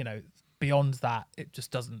 but you know, beyond that, it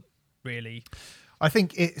just doesn't really. I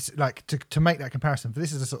think it's like to make that comparison.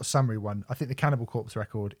 This is a sort of summary one. I think the Cannibal Corpse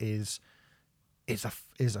record is a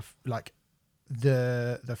like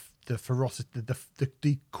the ferocity,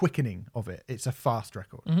 the quickening of it. It's a fast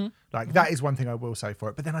record. Like that is one thing I will say for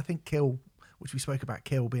it. But then I think Kill, which we spoke about,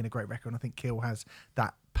 Kill being a great record, and I think Kill has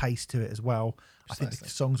that pace to it as well. Precisely. I think the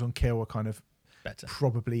songs on Kill are kind of better,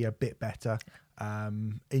 probably a bit better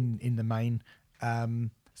in the main.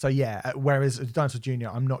 So yeah, whereas Dinosaur Jr.,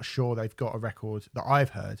 I'm not sure they've got a record that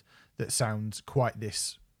I've heard that sounds quite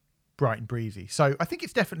this bright and breezy. So I think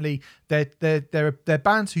it's definitely they're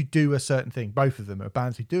bands who do a certain thing. Both of them are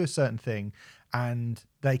bands who do a certain thing, and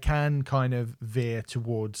they can kind of veer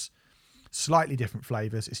towards slightly different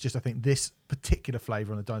flavors. It's just I think this particular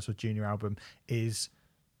flavor on the Dinosaur Jr. album is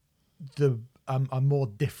a more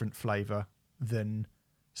different flavor than,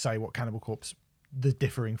 say, what Cannibal Corpse. The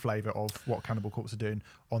differing flavour of what Cannibal Corpse are doing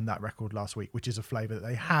on that record last week, which is a flavour that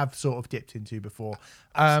they have sort of dipped into before.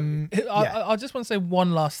 I just want to say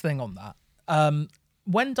one last thing on that.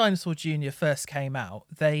 When Dinosaur Jr. first came out,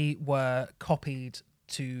 they were copied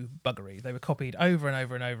to buggery. They were copied over and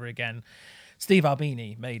over and over again. Steve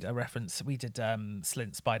Albini made a reference. We did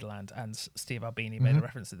Slint Spiderland, and Steve Albini made a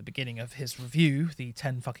reference at the beginning of his review, the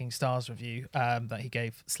 10 fucking stars review that he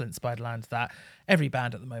gave Slint Spiderland, that every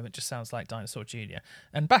band at the moment just sounds like Dinosaur Jr.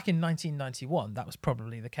 And back in 1991, that was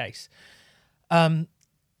probably the case.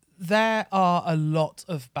 There are a lot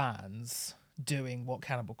of bands doing what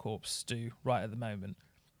Cannibal Corpse do right at the moment.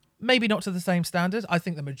 Maybe not to the same standard. I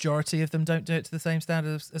think the majority of them don't do it to the same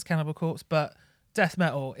standard as Cannibal Corpse, but death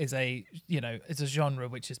metal is a genre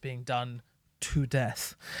which is being done to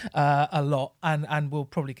death a lot and will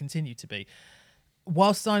probably continue to be.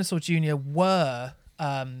 Whilst Dinosaur Jr. were,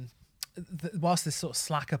 whilst this sort of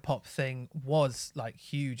slacker pop thing was like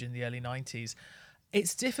huge in the early 90s,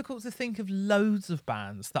 it's difficult to think of loads of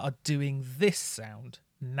bands that are doing this sound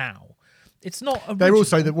now. It's not original. They're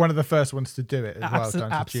also one of the first ones to do it as well, Dinosaur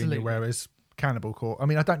absolutely. Jr., whereas Cannibal Corpse, I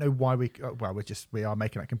mean, I don't know why we are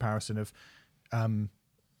making that comparison of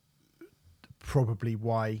probably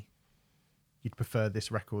why you'd prefer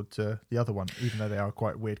this record to the other one, even though they are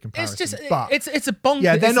quite weird comparisons. It's just but it's a bonkers.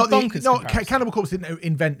 yeah, they're not bonkers. Cannibal Corpse didn't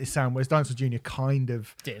invent this sound, whereas Dinosaur Jr. kind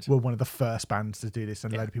of did. were one of the first bands to do this,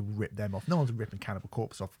 and a load of people ripped them off. No one's ripping Cannibal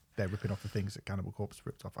Corpse off. They're ripping off the things that Cannibal Corpse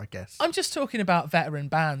ripped off, I guess. I'm just talking about veteran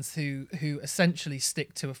bands who essentially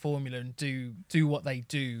stick to a formula and do what they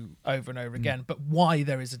do over and over again, but why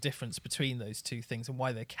there is a difference between those two things and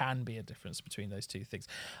why there can be a difference between those two things.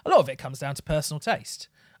 A lot of it comes down to personal taste.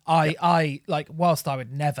 I like, whilst I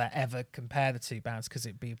would never ever compare the two bands because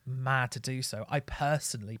it'd be mad to do so, I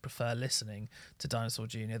personally prefer listening to Dinosaur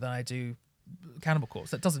Jr. than I do Cannibal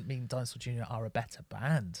Corpse. That doesn't mean Dinosaur Jr. are a better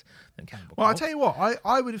band than Cannibal Corpse. Well, I'll tell you what,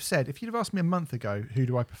 I would have said, if you'd have asked me a month ago, who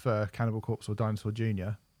do I prefer, Cannibal Corpse or Dinosaur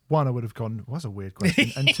Jr., one, I would have gone, was a weird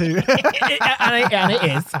question. And two, and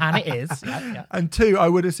it is. Yeah. And two, I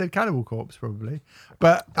would have said Cannibal Corpse probably.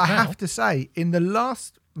 But I have to say, in the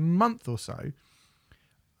last month or so,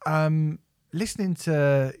 listening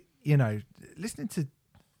to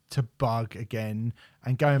Bug again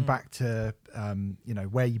and going back to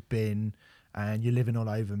Where You've Been and You're Living All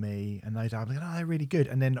Over Me and those albums, they're really good.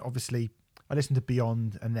 And then obviously I listened to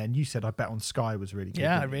Beyond, and then you said I Bet on Sky was really good.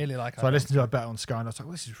 Yeah, I really like it. So I listened to I Bet on Sky, and I was like,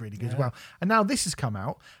 well, this is really good as well. And now this has come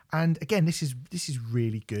out, and again, this is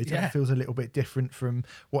really good. Yeah. It feels a little bit different from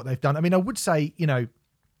what they've done. I mean, I would say,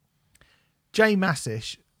 Jay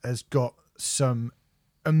Massish has got some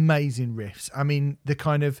amazing riffs. I mean,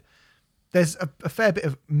 there's a fair bit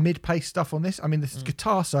of mid-pace stuff on this. I mean, this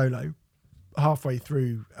guitar solo halfway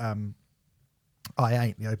through I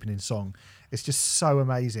Ain't, the opening song, it's just so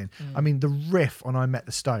amazing. I mean, the riff on I Met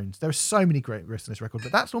the Stones, there are so many great riffs on this record,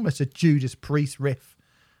 but that's almost a Judas Priest riff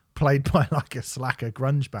played by like a slacker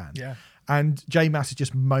grunge band. Yeah. And Jay Massey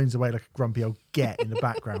just moans away like a grumpy old get in the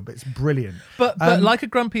background, but it's brilliant. But like a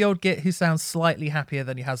grumpy old git who sounds slightly happier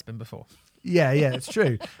than he has been before. Yeah, it's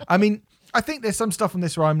true. I mean, I think there's some stuff on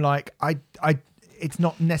this where I'm like, it's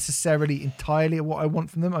not necessarily entirely what I want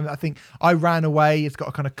from them. I think I Ran Away, it's got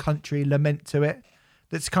a kind of country lament to it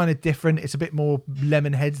that's kind of different. It's a bit more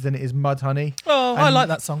Lemonheads than it is Mudhoney. Oh, I like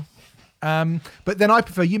that song. But then I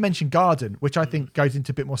prefer, you mentioned Garden, which I think goes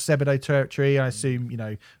into a bit more Sebadoh territory. I assume,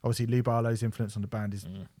 obviously Lou Barlow's influence on the band is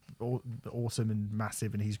awesome and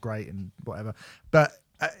massive, and he's great and whatever. But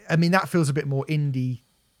I mean, that feels a bit more indie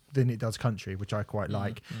than it does country, which I quite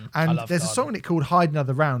like. And there's a song in it called Hide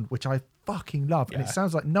Another Round, which I fucking love. Yeah. And it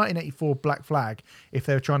sounds like 1984 Black Flag if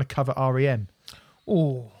they were trying to cover REM.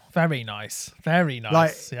 Oh, very nice. Very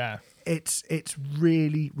nice. Yeah. It's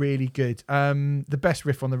really, really good. The best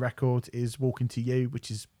riff on the record is Walking to You,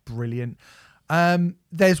 which is brilliant.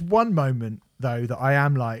 There's one moment, though, that I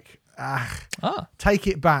am like, take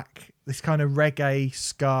it back. This kind of reggae,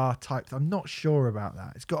 ska type. I'm not sure about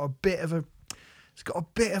that. It's got a bit of a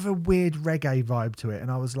weird reggae vibe to it,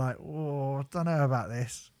 and I was like, I don't know about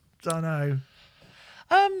this. Don't know.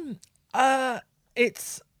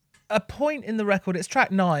 It's a point in the record. It's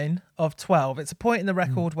track 9 of 12. It's a point in the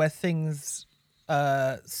record where things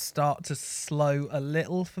start to slow a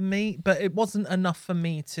little for me, but it wasn't enough for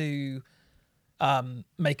me to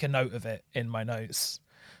make a note of it in my notes.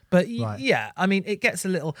 But yeah, I mean, it gets a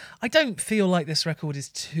little. I don't feel like this record is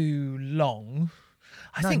too long.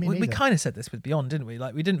 I think we kind of said this with Beyond, didn't we?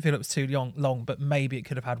 Like, we didn't feel it was too long, but maybe it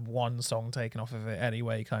could have had one song taken off of it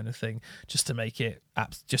anyway, kind of thing, just to make it,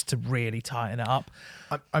 just to really tighten it up.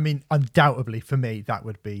 I mean, undoubtedly for me, that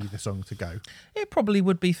would be the song to go. It probably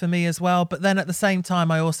would be for me as well, but then at the same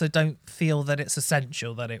time, I also don't feel that it's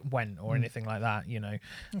essential that it went or anything like that.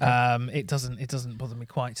 Okay. It doesn't bother me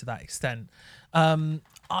quite to that extent.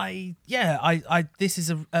 This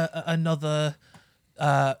is another.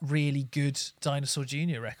 Really good Dinosaur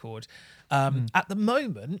Jr. record. At the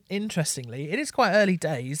moment, interestingly, it is quite early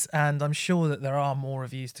days, and I'm sure that there are more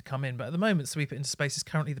reviews to come in, but at the moment, Sweep It Into Space is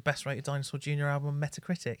currently the best rated Dinosaur Jr. album on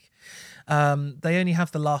Metacritic. They only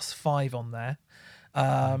have the last 5 on there.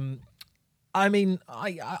 I mean,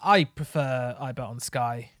 I prefer I Bet on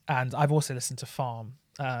Sky, and I've also listened to Farm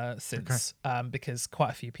since, because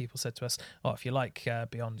quite a few people said to us, if you like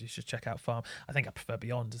Beyond, you should check out Farm. I think I prefer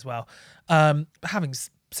Beyond as well. But having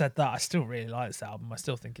said that, I still really like this album. I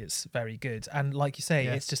still think it's very good. And like you say,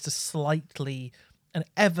 it's just an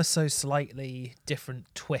ever so slightly different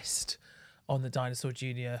twist on the Dinosaur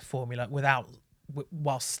Jr. formula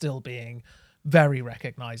while still being very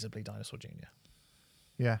recognisably Dinosaur Jr.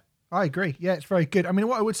 Yeah. I agree. Yeah, it's very good. I mean,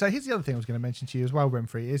 what I would say, here's the other thing I was going to mention to you as well,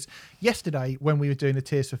 Renfrey, is yesterday when we were doing the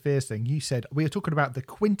Tears for Fears thing, you said we were talking about the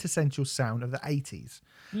quintessential sound of the 80s.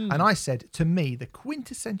 And I said, to me, the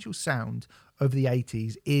quintessential sound of the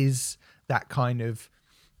 80s is that kind of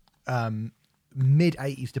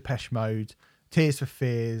mid-80s Depeche Mode, Tears for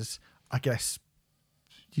Fears, I guess,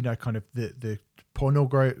 kind of the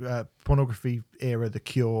pornography era, The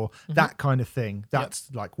Cure, that kind of thing.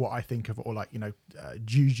 That's like what I think of, or like,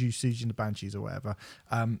 Juju, Suji and the Banshees or whatever.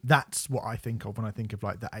 That's what I think of when I think of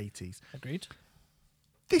like the 80s. Agreed.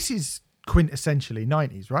 This is quintessentially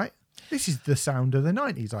 90s, right? This is the sound of the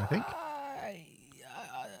 90s, I think.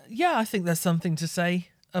 Yeah, I think there's something to say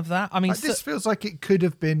of that. I mean, this feels like it could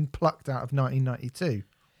have been plucked out of 1992.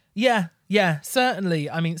 Yeah, certainly.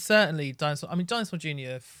 I mean, certainly Dinosaur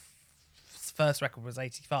Jr. First record was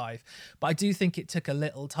 85, but I do think it took a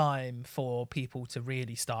little time for people to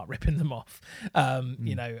really start ripping them off.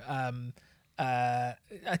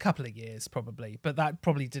 A couple of years probably, but that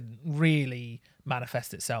probably didn't really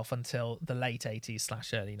manifest itself until the late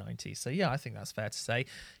 80s / early 90s. So yeah, I think that's fair to say.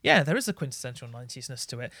 Yeah, there is a quintessential 90s-ness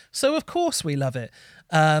to it. So of course we love it.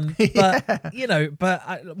 But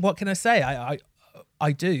what can I say?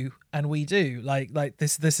 I do, and we do. Like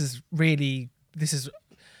this is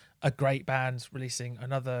a great band releasing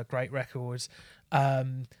another great record.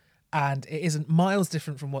 And it isn't miles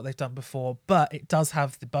different from what they've done before, but it does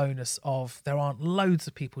have the bonus of there aren't loads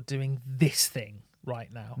of people doing this thing right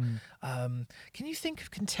now. Can you think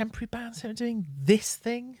of contemporary bands who are doing this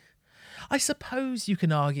thing? I suppose you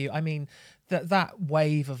can argue. I mean, that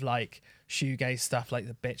wave of like shoegaze stuff, like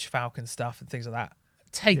the Bitch Falcon stuff and things like that,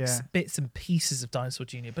 takes bits and pieces of Dinosaur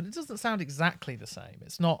Jr., but it doesn't sound exactly the same.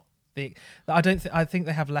 It's not I think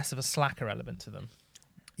they have less of a slacker element to them.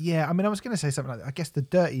 Yeah, I mean, I was going to say something like that. I guess the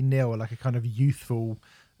Dirty Nil are like a kind of youthful,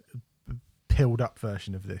 pilled up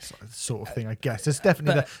version of this sort of thing, I guess. There's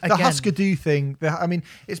definitely the Husker Du thing. I mean,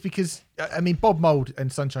 it's because, Bob Mould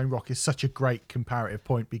and Sunshine Rock is such a great comparative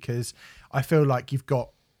point, because I feel like you've got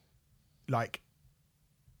like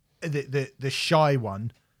the shy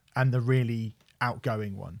one and the really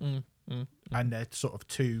outgoing one. And they're sort of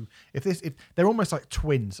two. If they're almost like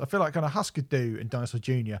twins. I feel like kind of Husker Du and Dinosaur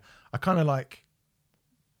Jr. are kind of like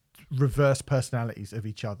reverse personalities of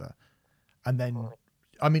each other. And then,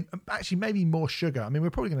 I mean, actually maybe more Sugar. I mean, we're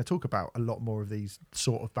probably going to talk about a lot more of these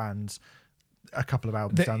sort of bands a couple of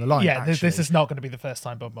albums down the line. Yeah, this is not going to be the first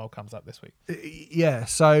time Bob Mould comes up this week. Yeah,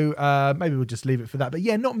 so maybe we'll just leave it for that. But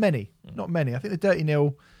yeah, not many. I think the Dirty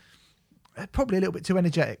Nil, probably a little bit too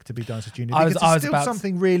energetic to be Dinosaur Jr. Because there's still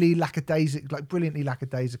something really lackadaisical, like brilliantly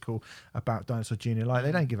lackadaisical about Dinosaur Jr. Like,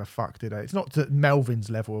 they don't give a fuck, do they? It's not to Melvin's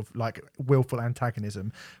level of like willful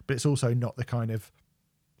antagonism, but it's also not the kind of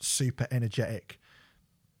super energetic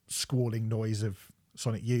squalling noise of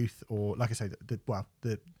Sonic Youth, or like I say,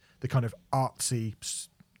 the kind of artsy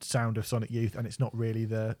sound of Sonic Youth, and it's not really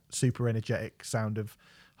the super energetic sound of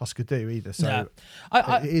Husker Du either. So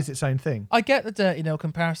it is its own thing. I get the Dirty Nil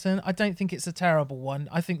comparison. I don't think it's a terrible one.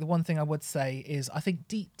 I think the one thing I would say is I think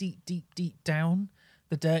deep down,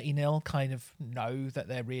 the Dirty Nil kind of know that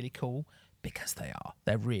they're really cool, because they are.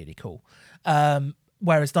 They're really cool.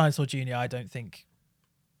 Whereas Dinosaur Jr., I don't think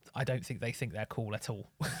they think they're cool at all.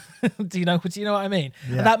 Do you know what I mean?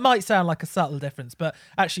 Yeah. And that might sound like a subtle difference, but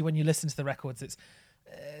actually when you listen to the records,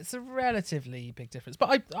 it's a relatively big difference.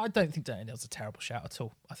 But I don't think Dirty Nil's a terrible shout at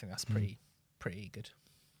all. I think that's pretty good.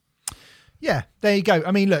 Yeah, there you go.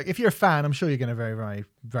 I mean, look, if you're a fan, I'm sure you're going to very, very,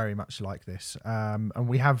 very much like this. And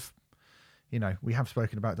we have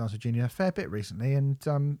spoken about Dinosaur Jr. a fair bit recently,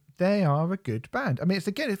 and they are a good band. I mean, it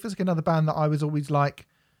feels like another band that I was always like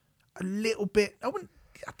a little bit,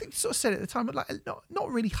 I think sort of said it at the time, but like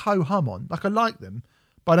not really ho-hum on. Like, I like them,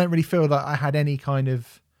 but I don't really feel that I had any kind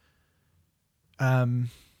of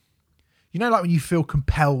like when you feel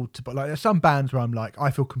compelled to, but like there's some bands where I'm like, I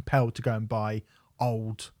feel compelled to go and buy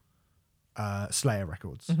old Slayer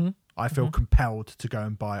records. I feel compelled to go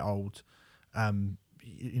and buy old I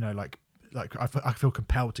feel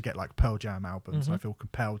compelled to get like Pearl Jam albums. I feel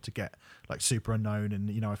compelled to get like Super Unknown,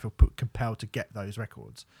 and I feel compelled to get those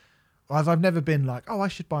records. Whereas I've never been like, I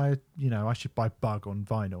should buy Bug on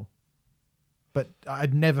vinyl. But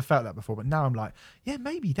I'd never felt that before. But now I'm like, yeah,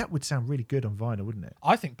 maybe that would sound really good on vinyl, wouldn't it?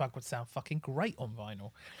 I think Bug would sound fucking great on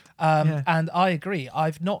vinyl. And I agree.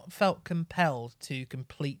 I've not felt compelled to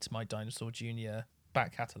complete my Dinosaur Jr.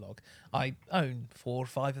 back catalogue. I own 4 or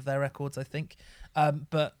 5 of their records, I think.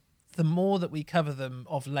 But the more that we cover them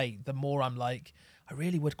of late, the more I'm like, I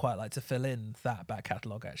really would quite like to fill in that back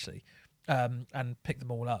catalogue, actually, and pick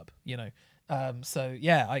them all up, So,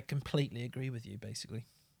 yeah, I completely agree with you, basically.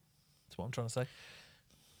 That's what I'm trying to say.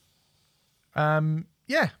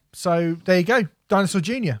 Yeah, so there you go. Dinosaur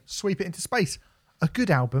Jr., Sweep It Into Space. A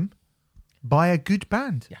good album by a good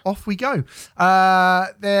band. Yeah. Off we go.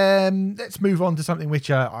 Then let's move on to something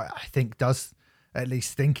which I think does at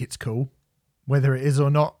least think it's cool. Whether it is or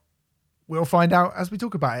not, We'll find out as we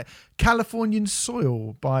talk about it. Californian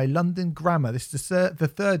Soil by London Grammar. This is the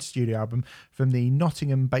third studio album from the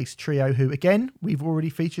Nottingham-based trio who, again, we've already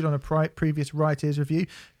featured on a previous Rioters review,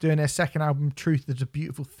 doing their second album, Truth is a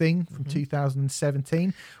Beautiful Thing, from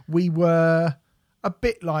 2017. We were a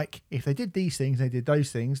bit like, if they did these things, they did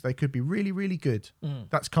those things, they could be really, really good.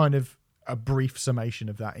 That's kind of a brief summation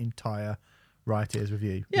of that entire Rioters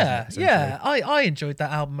review. Yeah. I enjoyed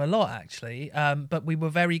that album a lot, actually. But we were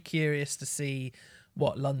very curious to see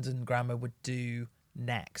what London Grammar would do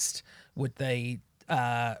next. Would they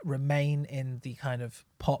remain in the kind of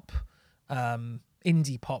pop,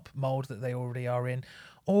 indie pop mold that they already are in?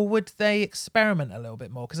 Or would they experiment a little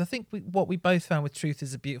bit more? Because I think what we both found with Truth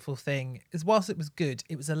is a Beautiful Thing is, whilst it was good,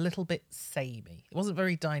 it was a little bit samey. It wasn't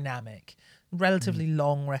very dynamic. Relatively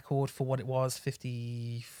long record for what it was,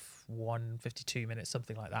 51, 52 minutes,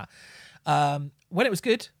 something like that. When it was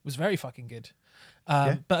good, it was very fucking good.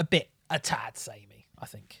 But a tad samey, I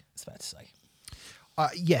think it's fair to say.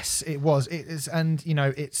 Yes, it was. It is, and you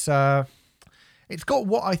know, it's got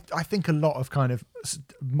what I think a lot of kind of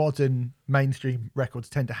modern mainstream records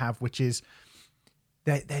tend to have, which is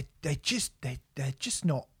they're just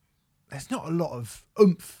not. There's not a lot of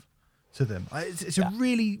oomph to them. It's a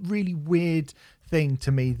really, really weird thing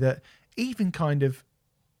to me that even kind of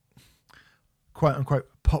quote unquote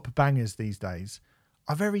pop bangers these days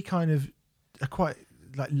are very kind of quite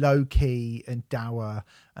like low key and dour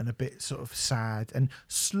and a bit sort of sad, and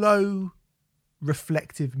slow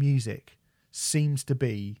reflective music seems to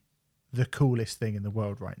be the coolest thing in the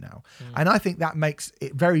world right now. And I think that makes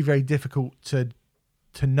it very, very difficult to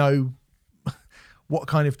know what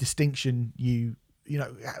kind of distinction you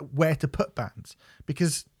know where to put bands,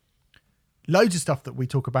 because loads of stuff that we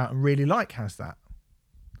talk about and really like has that,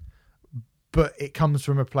 but it comes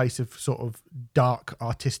from a place of sort of dark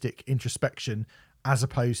artistic introspection as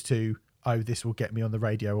opposed to, oh, this will get me on the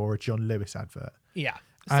radio or a John Lewis advert. Yeah.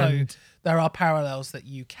 And so there are parallels that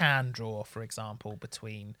you can draw, for example,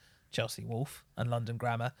 between Chelsea Wolfe and London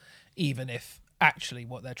Grammar, even if actually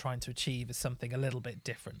what they're trying to achieve is something a little bit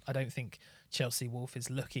different. I don't think Chelsea Wolfe is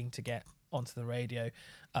looking to get onto the radio.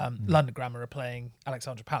 London Grammar are playing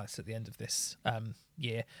Alexandra Palace at the end of this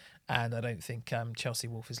year, and I don't think Chelsea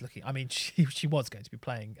Wolfe is looking. I mean, she was going to be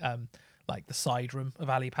playing like the side room of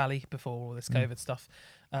Ali Pali before all this COVID stuff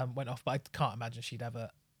went off, but I can't imagine she'd ever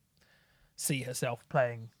see herself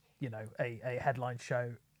playing, you know, a headline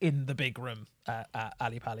show in the big room at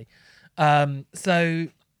Ali Pali. So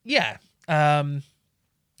yeah,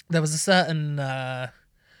 there was a certain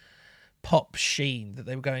pop sheen that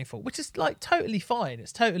they were going for, which is like totally fine.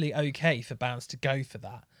 It's totally okay for bands to go for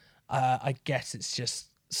that. I guess it's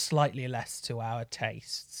just slightly less to our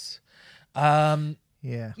tastes.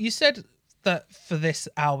 You said that for this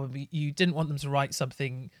album you didn't want them to write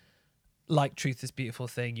something like Truth is a Beautiful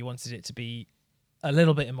Thing. You wanted it to be a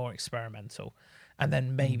little bit more experimental, and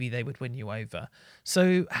then maybe they would win you over.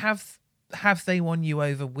 So have they won you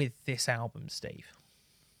over with this album, Steve?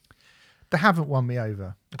 They haven't won me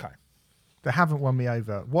over. Okay. They haven't won me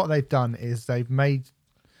over. What they've done is they've made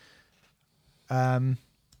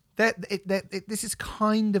this is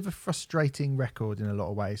kind of a frustrating record in a lot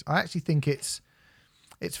of ways. I actually think it's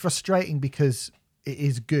frustrating because it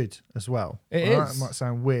is good as well. It might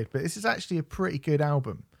sound weird, but this is actually a pretty good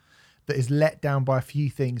album that is let down by a few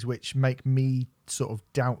things which make me sort of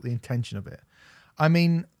doubt the intention of it. I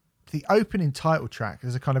mean, the opening title track,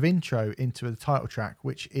 there's a kind of intro into the title track,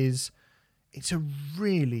 which is, it's a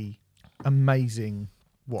really amazing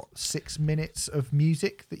 6 minutes of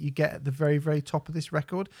music that you get at the very, very top of this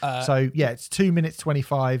record. So yeah, it's 2 minutes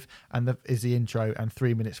 25 and is the intro, and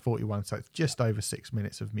 3 minutes 41, so it's just over 6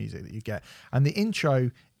 minutes of music that you get. And the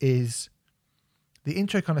intro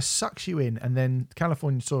kind of sucks you in, and then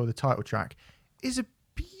California Soil, the title track, is a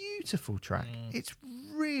beautiful track. It's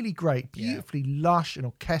really great, beautifully lush and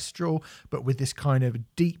orchestral, but with this kind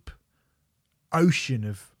of deep ocean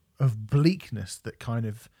of bleakness that kind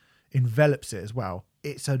of envelops it as well.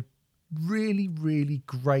 It's a really, really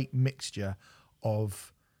great mixture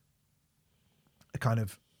of a kind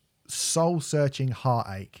of soul-searching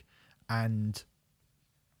heartache and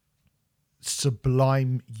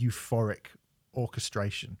sublime euphoric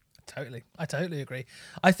orchestration. I totally agree.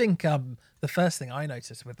 I think the first thing I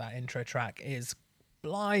noticed with that intro track is,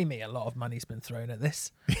 blimey, a lot of money's been thrown at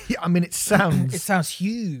this. Yeah, I mean, it sounds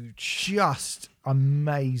huge, just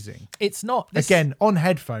amazing. It's not again on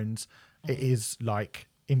headphones. It is like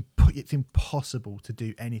it's impossible to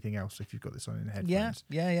do anything else if you've got this on in headphones.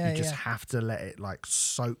 You just have to let it like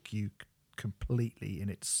soak you completely in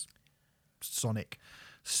its sonic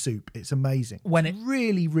soup. It's amazing. It's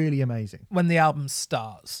really, really amazing. When the album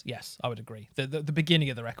starts, yes, I would agree. The beginning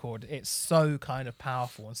of the record, it's so kind of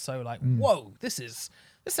powerful and so like, whoa, this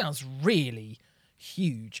sounds really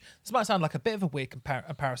huge. This might sound like a bit of a weird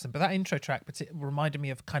comparison, but that intro track reminded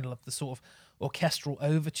me of kind of the sort of orchestral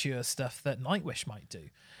overture stuff that Nightwish might do.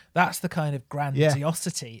 That's the kind of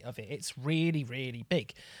grandiosity of it. It's really, really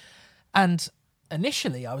big. And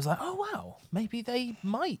initially I was like, oh wow, maybe they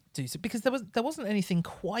might do so, because there wasn't anything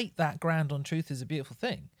quite that grand on Truth Is a Beautiful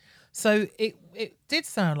Thing. So it did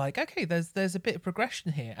sound like, okay, there's a bit of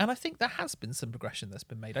progression here, and I think there has been some progression that's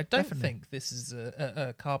been made. I don't think this is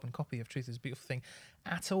a carbon copy of Truth Is a Beautiful Thing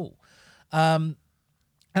at all.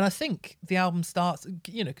 And I think the album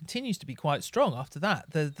continues to be quite strong after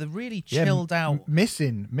that. The really chilled out...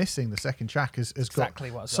 Missing the second track has exactly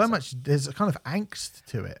got what I was so much... There's a kind of angst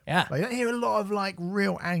to it. Yeah. Like, you don't hear a lot of like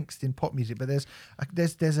real angst in pop music, but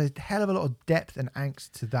there's a hell of a lot of depth and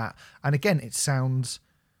angst to that. And again, it sounds...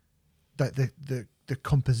 The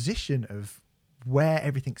composition of where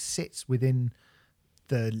everything sits within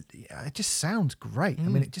it just sounds great. I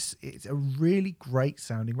mean, it's a really great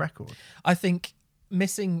sounding record. I think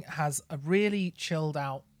Missing has a really chilled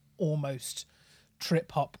out, almost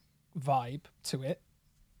trip hop vibe to it,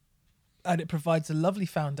 and it provides a lovely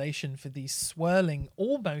foundation for these swirling,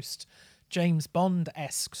 almost James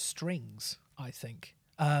Bond-esque strings, I think.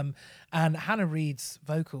 And Hannah Reid's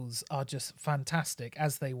vocals are just fantastic,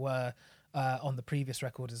 as they were on the previous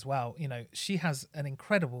record as well. You know, she has an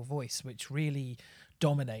incredible voice, which really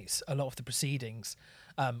dominates a lot of the proceedings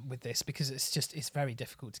with this, because it's very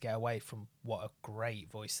difficult to get away from what a great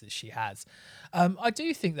voice that she has. I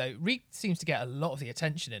do think, though, Reid seems to get a lot of the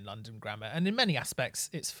attention in London Grammar, and in many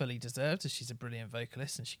aspects it's fully deserved, as she's a brilliant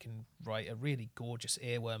vocalist and she can write a really gorgeous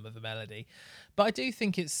earworm of a melody. But I do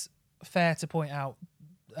think it's fair to point out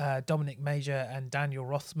Dominic Major and Daniel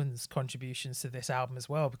Rothman's contributions to this album as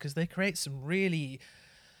well, because they create some really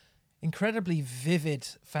incredibly vivid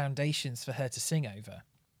foundations for her to sing over.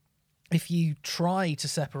 If you try to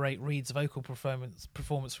separate Reid's vocal performance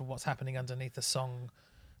from what's happening underneath a song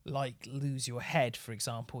like Lose Your Head, for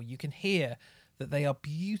example, you can hear that they are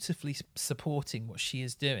beautifully supporting what she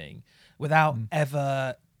is doing without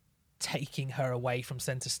ever taking her away from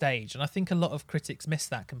centre stage. And I think a lot of critics miss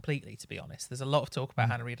that completely, to be honest. There's a lot of talk about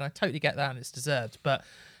Hannah Reid, and I totally get that, and it's deserved, but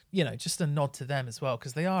you know, just a nod to them as well,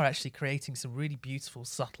 because they are actually creating some really beautiful,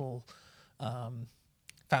 subtle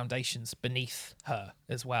foundations beneath her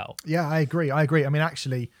as well. Yeah, I agree. I mean,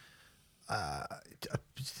 actually,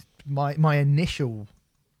 my initial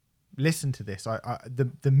listen to this,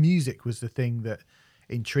 the music was the thing that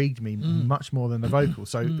intrigued me much more than the vocals.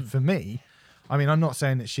 So for me, I mean, I'm not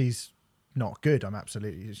saying that she's not good.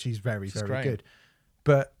 She's very, very good.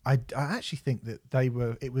 But I actually think that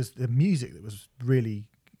it was the music that was really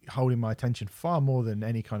holding my attention far more than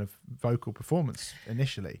any kind of vocal performance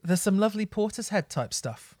initially. There's some lovely Portishead type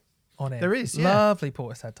stuff on it. There is, yeah. Lovely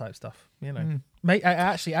Portishead type stuff, you know. It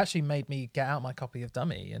actually made me get out my copy of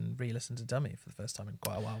Dummy and re-listen to Dummy for the first time in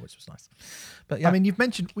quite a while, which was nice. But yeah, I mean,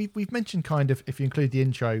 we've mentioned kind of, if you include the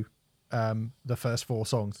intro, the first 4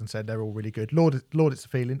 songs, and said they're all really good. Lord It's a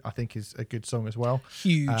Feeling, I think, is a good song as well.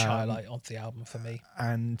 Huge highlight of the album for me.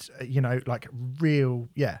 And you know, like real,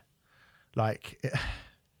 like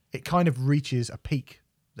it kind of reaches a peak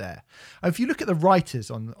there. If you look at the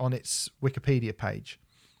writers on its Wikipedia page,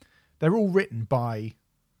 they're all written by,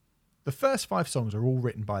 the first 5 songs are all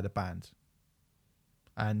written by the band.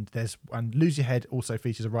 And Lose Your Head also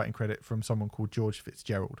features a writing credit from someone called George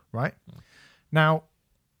Fitzgerald, right? Now,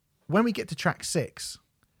 when we get to track 6,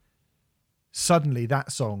 suddenly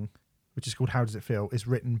that song, which is called How Does It Feel, is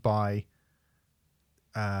written by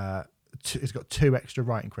it's got 2 extra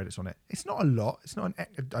writing credits on it. It's not a lot. It's not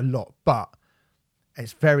a lot, but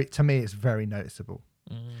it's to me, it's very noticeable.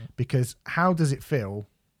 Because How Does It Feel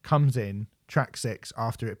comes in track 6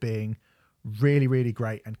 after it being really, really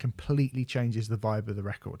great and completely changes the vibe of the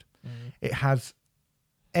record. It has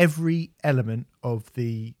every element of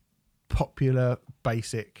the popular,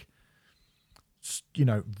 basic, you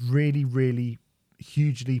know, really, really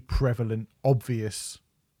hugely prevalent, obvious,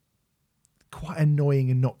 quite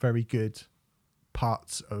annoying and not very good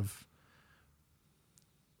parts of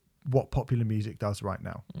what popular music does right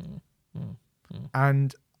now.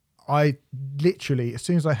 And I literally, as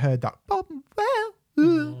soon as I heard that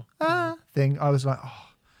thing, I was like, oh,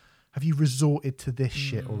 have you resorted to this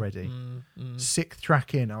shit already? 6th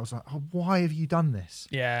track in, I was like, oh, why have you done this?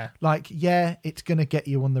 Yeah. Like, yeah, it's going to get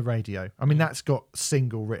you on the radio. I mean, that's got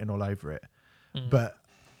single written all over it. But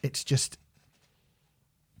it's just,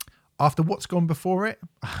 after what's gone before it,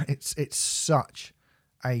 it's such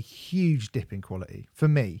a huge dip in quality for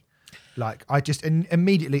me. Like, I just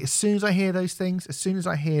immediately, as soon as I hear those things,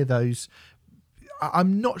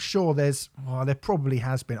 I'm not sure there probably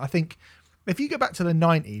has been. I think if you go back to the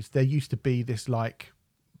 90s, there used to be this, like,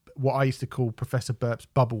 what I used to call Professor Burp's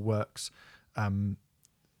bubble works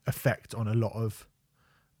effect on a lot of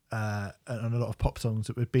pop songs.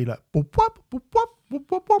 It would be like boop, wop, boop, wop,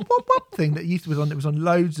 boop, wop, wop, wop, wop, thing that used to it was on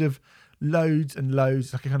loads and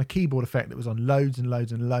loads, like a kind of keyboard effect that was on loads and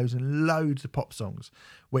loads and loads and loads of pop songs,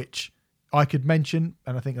 which I could mention,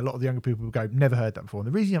 and I think a lot of the younger people would go, never heard that before. And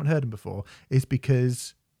the reason you haven't heard them before is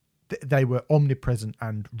because they were omnipresent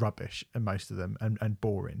and rubbish, and most of them, and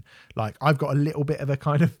boring. Like, I've got a little bit of a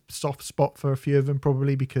kind of soft spot for a few of them,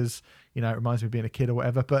 probably because, you know, it reminds me of being a kid or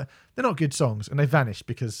whatever, but they're not good songs, and they vanished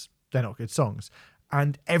because they're not good songs.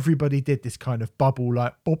 And everybody did this kind of bubble,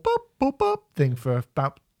 like, bop, bop, bop, bop thing for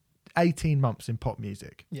about 18 months in pop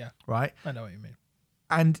music. Yeah. Right? I know what you mean.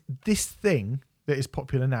 And this thing that is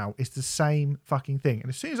popular now is the same fucking thing. And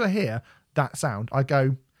as soon as I hear that sound, I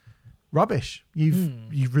go, rubbish.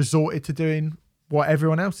 You've resorted to doing what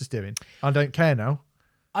everyone else is doing. I don't care now.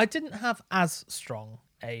 I didn't have as strong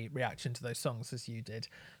a reaction to those songs as you did,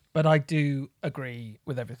 but I do agree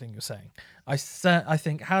with everything you're saying. I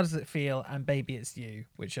think How Does It Feel and Baby It's You,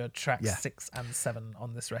 which are tracks 6 and 7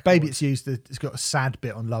 on this record. Baby It's You, it's got a sad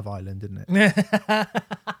bit on Love Island, isn't it?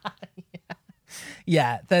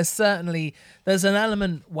 Yeah, there's an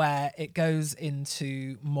element where it goes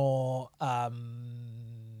into more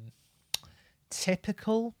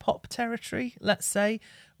typical pop territory, let's say,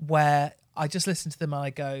 where I just listen to them and I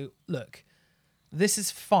go, look, this is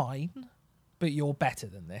fine, but you're better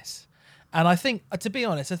than this. And I think, to be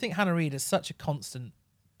honest, I think Hannah Reid is such a constant,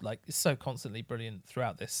 like, is so constantly brilliant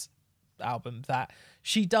throughout this album that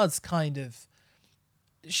she does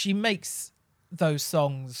she makes those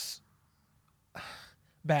songs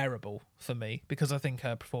bearable for me, because I think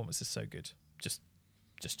her performance is so good, just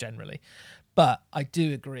generally. But I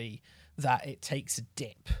do agree that it takes a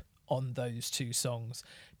dip on those two songs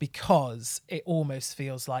because it almost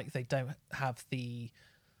feels like they don't have the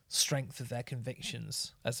strength of their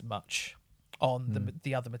convictions as much on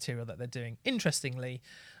the other material that they're doing. Interestingly,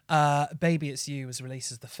 Baby It's You was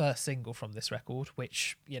released as the first single from this record,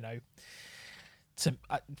 which,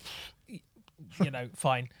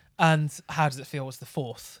 fine. And How Does It Feel was the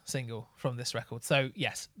fourth single from this record. So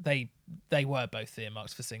yes, they were both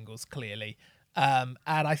earmarked for singles, clearly. And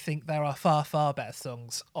I think there are far, far better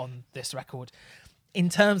songs on this record. In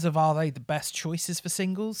terms of, are they the best choices for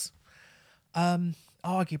singles?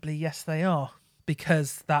 Arguably, yes, they are,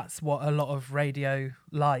 because that's what a lot of radio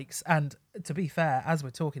likes. And to be fair, as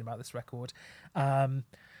we're talking about this record, it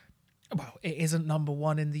isn't number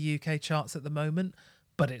one in the UK charts at the moment,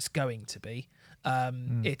 but it's going to be.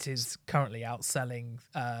 It is currently outselling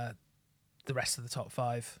the rest of the top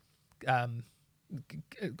five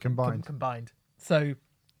combined. So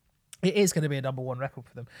it is going to be a number one record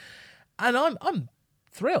for them, and I'm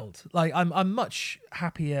thrilled. Like, I'm much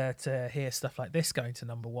happier to hear stuff like this going to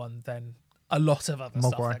number one than a lot of other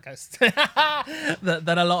stuff that goes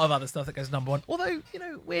than a lot of other stuff that goes number one. Although,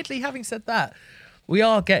 weirdly, having said that, we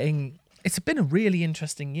are getting. It's been a really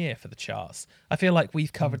interesting year for the charts. I feel like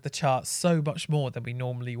we've covered the charts so much more than we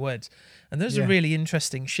normally would, and there's a really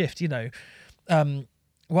interesting shift.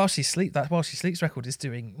 While She Sleeps record is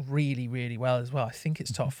doing really, really well as well. I think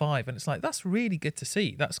it's top 5, and it's like, that's really good to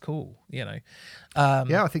see. That's cool,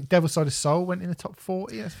 I think Devil's Side of Soul went in the top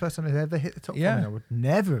 40. That's the first time they've ever hit the top 40. I would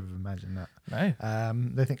never have imagined that. No.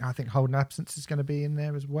 I think Hold an Absence is going to be in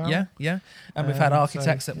there as well. Yeah. And we've had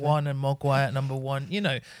Architects at 1 and Mogwai at number 1.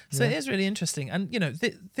 So it is really interesting. And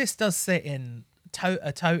this does sit in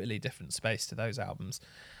a totally different space to those albums.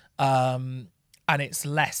 And it's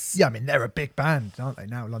less. Yeah, I mean, they're a big band, aren't they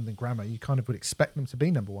now? London Grammar. You kind of would expect them to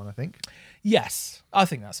be number one, I think. Yes, I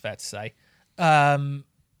think that's fair to say.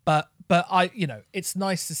 But I, it's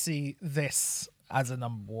nice to see this as a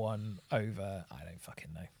number one over, I don't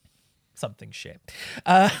fucking know, something shit.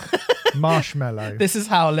 Marshmallow. This is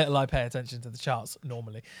how little I pay attention to the charts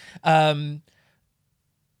normally.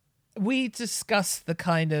 We discussed the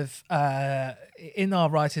kind of, in our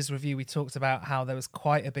writer's review, we talked about how there was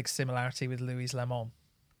quite a big similarity with Louise Lemon,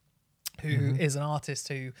 who is an artist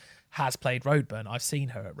who has played Roadburn. I've seen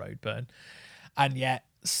her at Roadburn. And yet,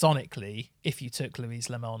 sonically, if you took Louise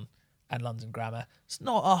Lemon and London Grammar, it's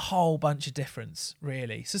not a whole bunch of difference,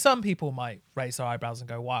 really. So some people might raise their eyebrows and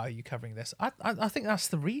go, why are you covering this? I think that's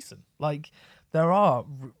the reason. Like, there are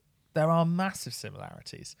massive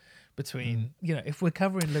similarities between, if we're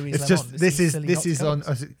covering Louise Lemon, this is on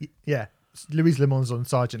Louise Lemon's on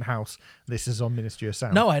Sergeant House. This is on Ministry of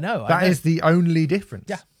Sound. No, I know. That is the only difference.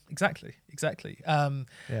 Yeah, exactly.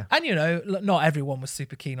 Yeah. And, you know, not everyone was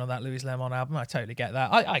super keen on that Louise Lemon album. I totally get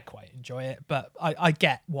that. I quite enjoy it, but I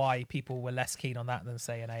get why people were less keen on that than,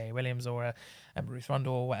 say, an A.A. Williams or a Ruth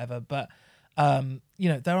Rundle or whatever. But, you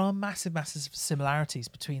know, there are massive similarities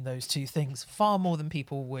between those two things, far more than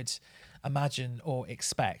people would imagine or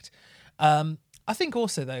expect. I think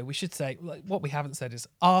also, though, we should say, like, what we haven't said is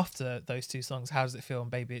after those two songs, How Does It Feel and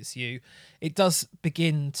Baby It's You, it does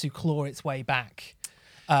begin to claw its way back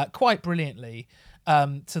quite brilliantly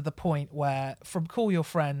to the point where from Call Your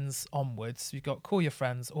Friends onwards, you've got Call Your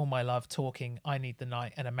Friends, All My Love, Talking, I Need the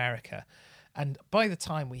Night, and America. And by the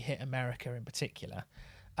time we hit America in particular,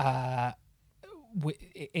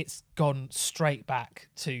 it's gone straight back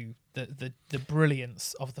to the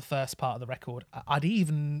brilliance of the first part of the record. I'd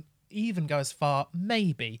even go as far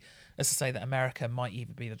maybe as to say that America might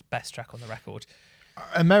even be the best track on the record.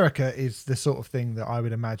 America is the sort of thing that I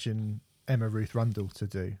would imagine Emma Ruth Rundle to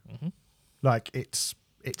do. Mm-hmm. Like it's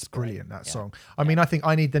brilliant, that song. I mean, I think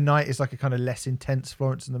I Need the Night is like a kind of less intense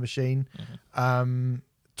Florence and the Machine. Mm-hmm.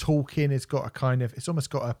 Talking has got a kind of, it's almost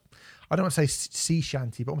got a, I don't want to say sea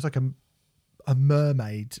shanty, but almost like a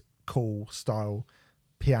mermaid call style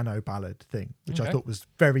piano ballad thing, which I thought was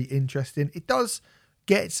very interesting. It does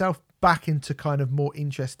get itself back into kind of more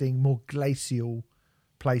interesting, more glacial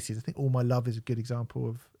places. I think All My Love is a good example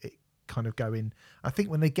of it kind of going. I think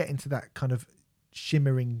when they get into that kind of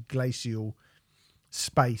shimmering glacial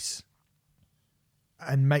space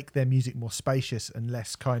and make their music more spacious and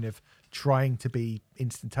less kind of trying to be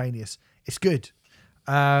instantaneous, it's good.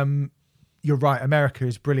 You're right, America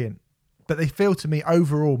is brilliant. But they feel to me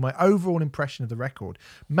overall, my overall impression of the record,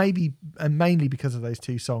 maybe and mainly because of those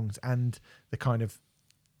two songs and the kind of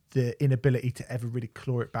the inability to ever really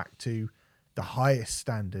claw it back to the highest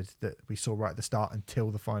standard that we saw right at the start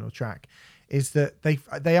until the final track, is that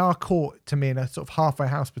they are caught to me in a sort of halfway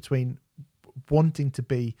house between wanting to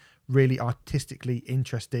be really artistically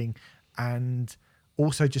interesting and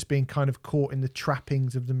also just being kind of caught in the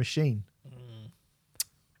trappings of the machine.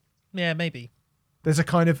 Yeah, maybe. There's a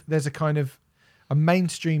kind of a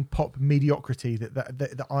mainstream pop mediocrity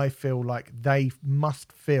that I feel like they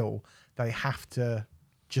must feel they have to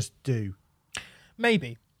just do.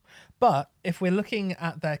 Maybe. But if we're looking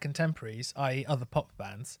at their contemporaries, i.e. other pop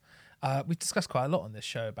bands, we've discussed quite a lot on this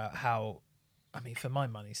show about how, I mean, for my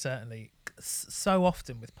money, certainly, so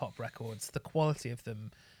often with pop records, the quality of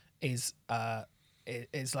them is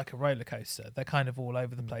like a roller coaster. They're kind of all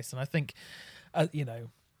over the place. And I think, you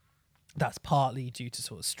know, that's partly due to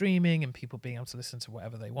sort of streaming and people being able to listen to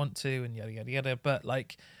whatever they want to and yada, yada, yada. But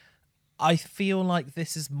like, I feel like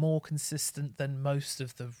this is more consistent than most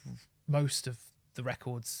of the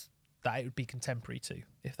records that it would be contemporary to,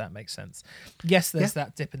 if that makes sense. Yes, there's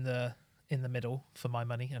that dip in the middle for my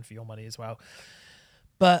money and for your money as well.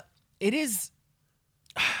 But it is,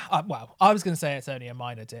 well, I was going to say it's only a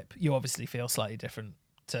minor dip. You obviously feel slightly different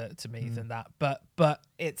to me than that. But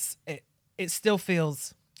it still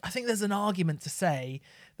feels, I think there's an argument to say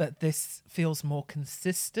that this feels more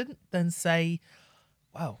consistent than, say,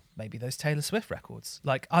 well, maybe those Taylor Swift records.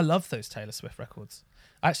 Like, I love those Taylor Swift records.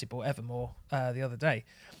 I actually bought Evermore the other day.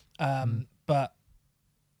 But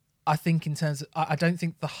I think in terms of, I don't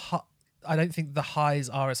think the highs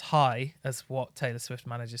are as high as what Taylor Swift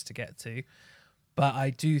manages to get to. But I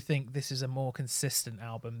do think this is a more consistent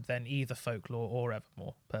album than either Folklore or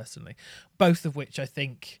Evermore, personally. Both of which I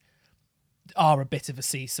think are a bit of a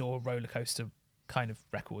seesaw roller coaster kind of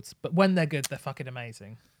records. But when they're good, they're fucking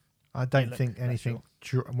amazing. I don't think anything.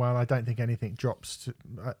 I don't think anything drops.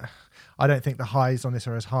 I don't think the highs on this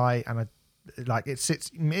are as high, and it sits.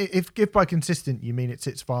 If by consistent you mean it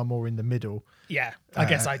sits far more in the middle. Yeah, I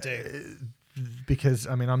guess I do. Because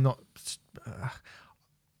I mean, I'm not.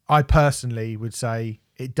 I personally would say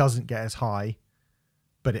it doesn't get as high,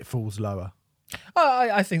 but it falls lower.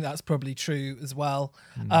 I think that's probably true as well.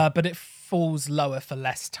 But it falls lower for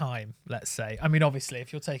less time, let's say. I mean, obviously,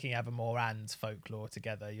 if you're taking Evermore and Folklore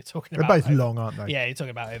together, you're talking about... They're both long, aren't they? Yeah, you're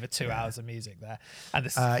talking about over 2 hours of music there. And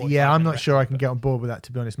this is I'm not sure I can get on board with that,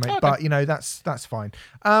 to be honest, mate. Okay. But, you know, that's fine.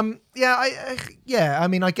 I mean,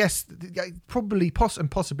 I guess probably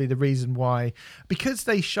possibly the reason why... Because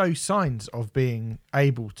they show signs of being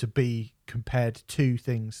able to be compared to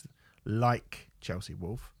things like Chelsea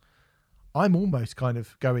Wolfe, I'm almost kind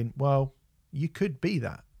of going, well, you could be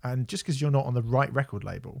that. And just because you're not on the right record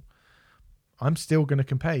label, I'm still going to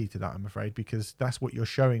compare you to that, I'm afraid, because that's what you're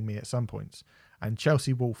showing me at some points. And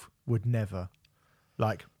Chelsea Wolfe would never.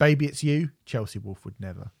 Like, Baby It's You, Chelsea Wolfe would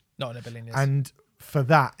never. Not in a billion years. And for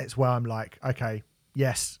that, it's where I'm like, okay,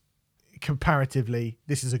 yes, comparatively,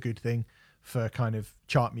 this is a good thing for kind of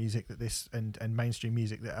chart music that this and mainstream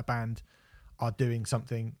music, that a band are doing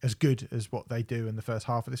something as good as what they do in the first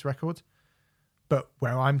half of this record. But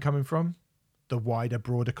where I'm coming from, the wider,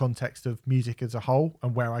 broader context of music as a whole,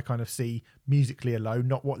 and where I kind of see musically alone,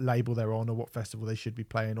 not what label they're on or what festival they should be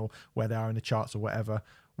playing or where they are in the charts or whatever,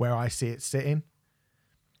 where I see it sitting,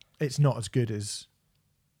 it's not as good as,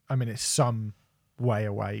 I mean, it's some way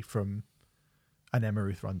away from an Emma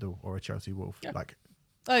Ruth Rundle or a Chelsea Wolfe. Yeah, like,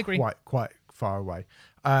 I agree. Quite far away.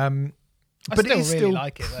 But it is really still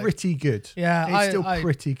like it, pretty good. Yeah, it's still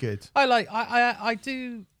pretty good.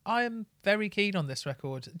 I am very keen on this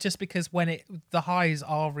record, just because when the highs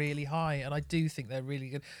are really high, and I do think they're really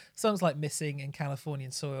good. Songs like Missing and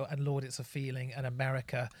Californian Soil and Lord It's a Feeling and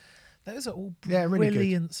America, those are all really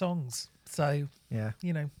brilliant songs. So yeah,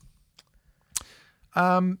 you know.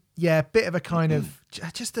 Bit of a kind of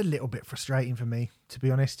just a little bit frustrating for me, to be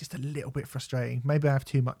honest. Just a little bit frustrating. Maybe I have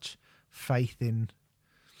too much faith in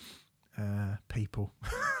people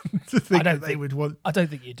to think that they would want. I don't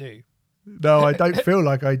think you do. No, I don't feel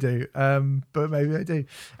like I do, but maybe I do.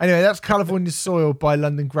 Anyway, that's California Soil by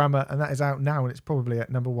London Grammar, and that is out now, and it's probably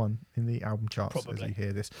at number 1 in the album charts as you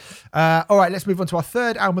hear this. All right, let's move on to our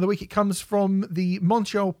third album of the week. It comes from the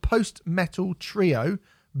Montreal post-metal trio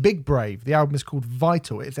Big Brave. The album is called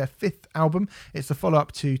Vital. It's their 5th album. It's the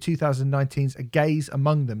follow-up to 2019's A Gaze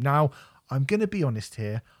Among Them. Now, I'm going to be honest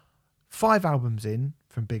here. 5 albums in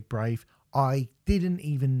from Big Brave, I didn't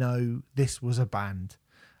even know this was a band.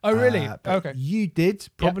 Oh, really? Okay. You did,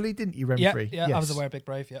 probably, didn't you, Renfrey? Yeah, yes. I was aware of Big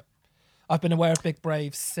Brave, I've been aware of Big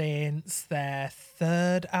Brave since their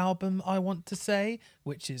 3rd album, I want to say,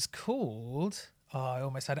 which is called, I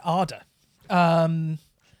almost had Ardour.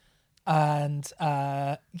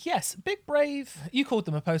 Yes, Big Brave, you called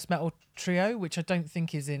them a post-metal trio, which I don't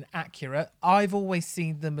think is inaccurate. I've always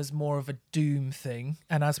seen them as more of a doom thing,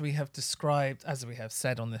 and as we have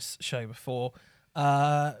said on this show before,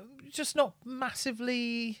 just not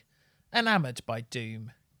massively enamoured by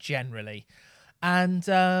doom generally. And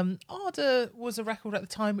Ardour was a record at the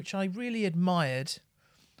time which I really admired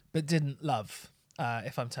but didn't love,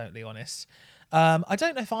 if I'm totally honest. I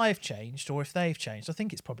don't know if I've changed or if they've changed. I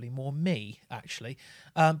think it's probably more me, actually.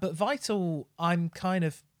 But Vital,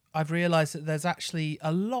 I've realised that there's actually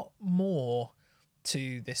a lot more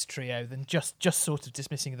to this trio than just sort of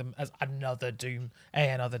dismissing them as another doom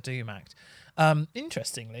act.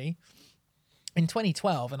 Interestingly, in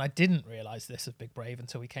 2012, and I didn't realise this of Big Brave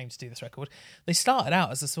until we came to do this record, they started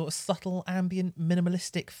out as a sort of subtle, ambient,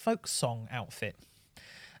 minimalistic folk song outfit,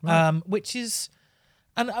 which is...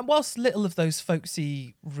 And whilst little of those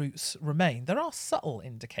folksy roots remain, there are subtle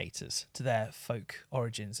indicators to their folk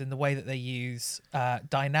origins in the way that they use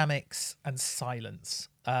dynamics and silence.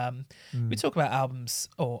 We talk about albums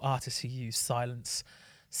or artists who use silence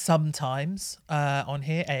sometimes on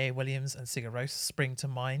here. A.A. Williams and Sigur Rós spring to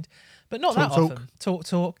mind, but not that often.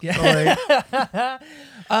 Talk, yeah.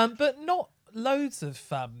 But not loads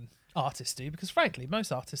of artists do, because frankly,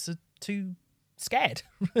 most artists are too scared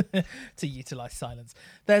to utilize silence.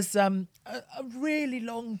 There's a really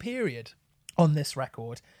long period on this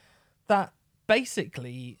record that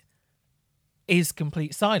basically is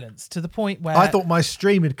complete silence, to the point where I thought my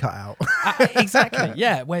stream had cut out. Exactly,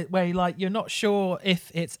 yeah, where like you're not sure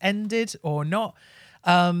if it's ended or not.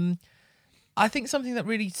 I think something that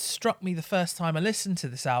really struck me the first time I listened to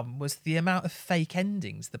this album was the amount of fake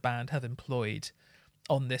endings the band have employed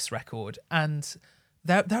on this record, and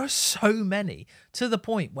there are so many, to the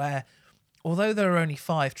point where, although there are only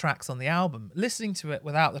 5 tracks on the album, listening to it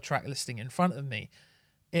without the track listing in front of me,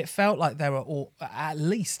 it felt like there were all at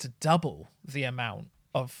least double the amount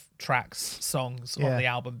of songs on the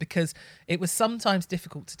album, because it was sometimes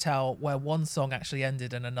difficult to tell where one song actually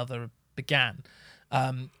ended and another began.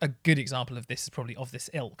 A good example of this is probably Of This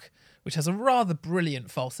Ilk, which has a rather brilliant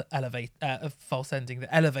false ending that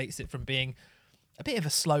elevates it from being a bit of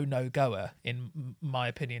a slow no-goer, in my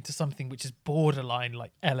opinion, to something which is borderline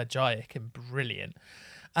like elegiac and brilliant.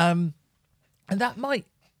 And that might,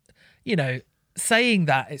 saying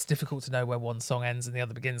that it's difficult to know where one song ends and the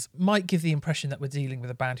other begins might give the impression that we're dealing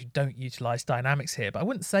with a band who don't utilise dynamics here. But I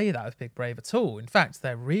wouldn't say that with Big Brave at all. In fact,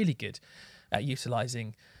 they're really good at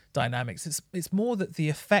utilising dynamics. It's more that the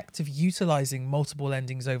effect of utilising multiple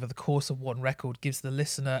endings over the course of one record gives the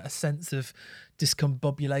listener a sense of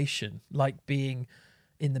discombobulation, like being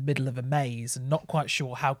in the middle of a maze and not quite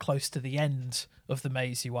sure how close to the end of the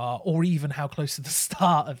maze you are, or even how close to the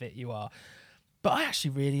start of it you are. But I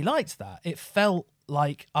actually really liked that. It felt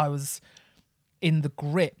like I was in the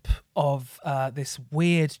grip of this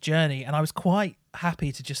weird journey, and I was quite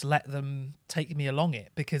happy to just let them take me along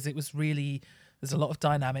it, because it was really, there's a lot of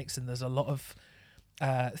dynamics and there's a lot of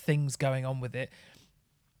things going on with it.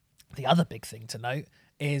 The other big thing to note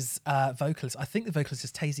is vocalist. I think the vocalist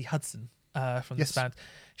is Tazy Hudson from this band.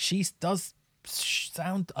 She does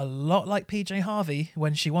sound a lot like PJ Harvey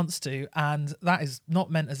when she wants to, and that is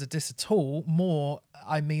not meant as a diss at all. More,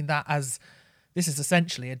 I mean that as this is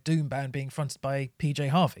essentially a doom band being fronted by PJ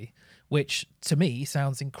Harvey, which to me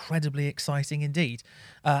sounds incredibly exciting indeed.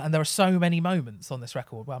 And there are so many moments on this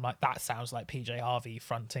record where I'm like, that sounds like PJ Harvey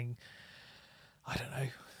fronting, I don't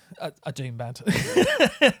know, a doom band,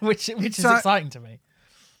 which is exciting to me.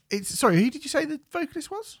 Sorry, who did you say the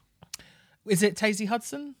vocalist was? Is it Tazy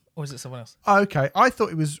Hudson or is it someone else? Oh, okay, I thought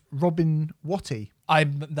it was Robin Watty. I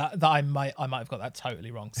might have got that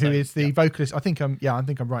totally wrong. Who is the vocalist? I think I'm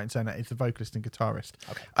right in saying that it's the vocalist and guitarist.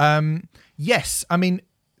 Okay. Yes, I mean,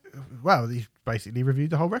 well, he basically reviewed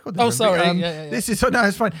the whole record. Oh, sorry. This is no,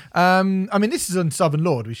 it's fine. I mean, this is on Southern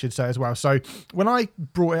Lord, we should say as well. So when I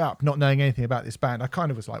brought it up, not knowing anything about this band, I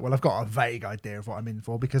kind of was like, well, I've got a vague idea of what I'm in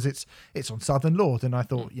for because it's on Southern Lord, and I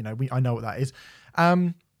thought, I know what that is.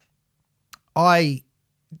 I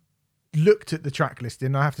looked at the track listing,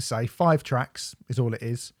 and I have to say 5 tracks is all it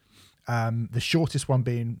is. The shortest one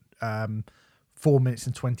being 4 minutes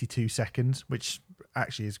and 22 seconds, which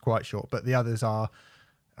actually is quite short, but the others are,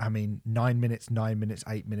 I mean, 9 minutes, 8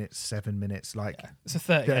 minutes, 7 minutes. Like, it's a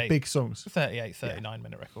 38. They're big songs. 39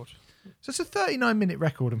 minute record. So it's a 39-minute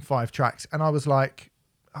record and 5 tracks. And I was like,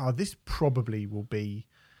 oh, this probably will be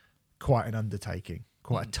quite an undertaking,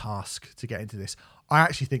 quite a task to get into this. I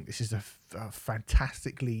actually think this is a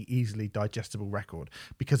fantastically easily digestible record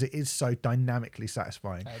because it is so dynamically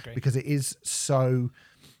satisfying. I agree. Because it is so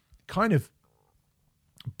kind of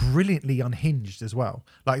brilliantly unhinged as well.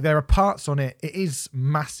 Like, there are parts on it, it is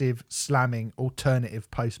massive slamming alternative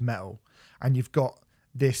post-metal, and you've got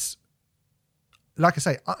this, like I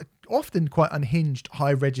say, often quite unhinged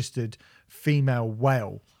high registered female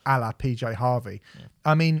wail a la PJ Harvey.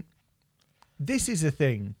 I mean, this is a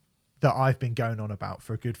thing that I've been going on about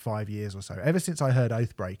for a good 5 years or so, ever since I heard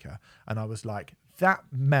Oathbreaker, and I was like, that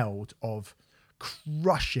meld of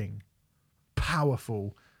crushing,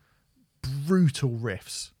 powerful, brutal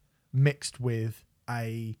riffs mixed with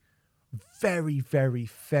a very, very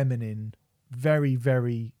feminine, very,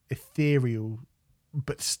 very ethereal,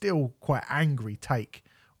 but still quite angry take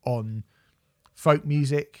on folk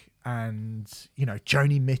music and,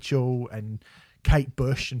 Joni Mitchell and Kate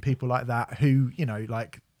Bush and people like that who,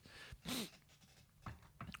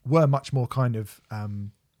 were much more kind of,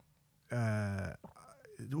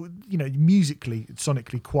 musically,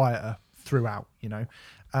 sonically quieter throughout,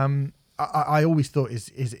 I always thought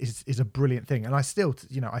is a brilliant thing. And I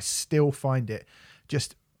still find it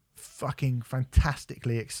just fucking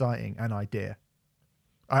fantastically exciting an idea.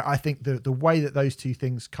 I think the way that those two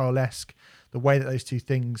things coalesce, the way that those two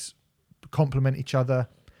things complement each other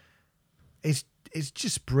is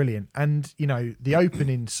just brilliant. And, the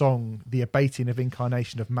opening song, The Abating of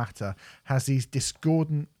Incarnation of Matter, has these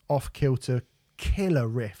discordant, off-kilter, killer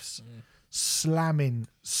riffs, slamming,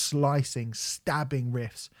 slicing, stabbing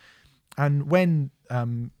riffs. And when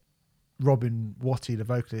Robin Watty, the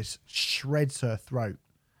vocalist, shreds her throat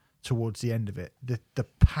towards the end of it, the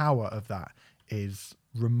power of that is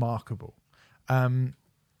remarkable. And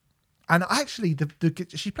actually,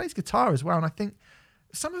 she plays guitar as well, and I think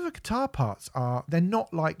some of her guitar parts they're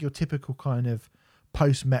not like your typical kind of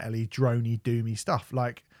post-metal-y, droney, doomy stuff.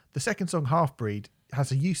 Like the second song, Half-Breed,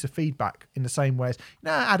 has a use of feedback in the same way as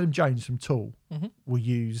Adam Jones from Tool will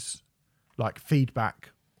use like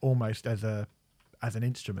feedback almost as an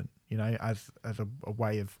instrument, as a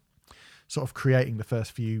way of sort of creating the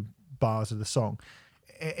first few bars of the song.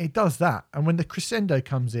 It does that. And when the crescendo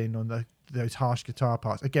comes in on those harsh guitar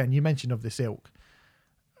parts, again, you mentioned of this ilk,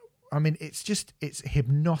 I mean, it's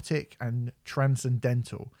hypnotic and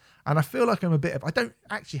transcendental. And I feel like I don't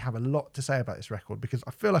actually have a lot to say about this record because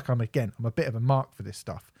I feel like I'm a bit of a mark for this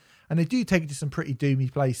stuff. And they do take it to some pretty doomy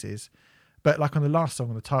places. But like on the last song,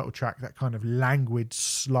 on the title track, that kind of languid,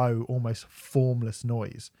 slow, almost formless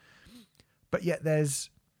noise. But yet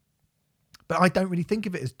but I don't really think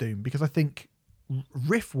of it as doom because I think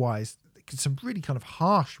riff-wise, some really kind of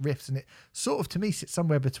harsh riffs, and it sort of to me sits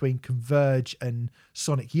somewhere between Converge and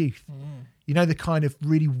Sonic Youth. The kind of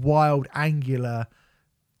really wild, angular,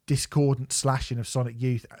 discordant slashing of Sonic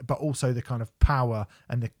Youth, but also the kind of power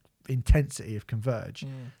and the intensity of Converge.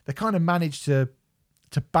 They kind of managed to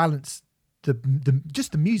balance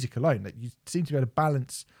just the music alone, that you seem to be able to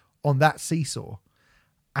balance on that seesaw,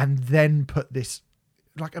 and then put this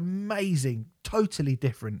like amazing, totally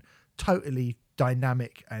different, totally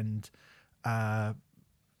dynamic, and like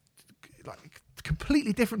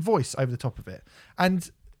completely different voice over the top of it. And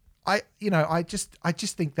I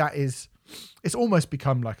just think that it's almost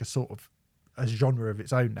become like a sort of a genre of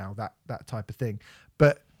its own now, that type of thing.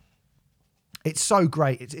 But it's so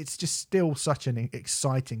great. It's just still such an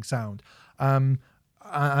exciting sound. I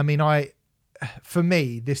mean, for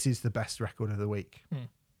me, this is the best record of the week.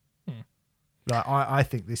 Like, I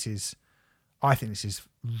think this is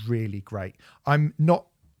really great. I'm not,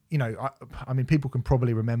 I mean, people can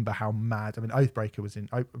probably remember how mad. I mean, Rare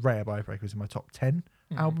by Oathbreaker was in my top 10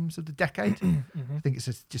 albums of the decade. I think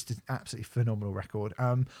it's just an absolutely phenomenal record.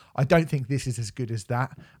 I don't think this is as good as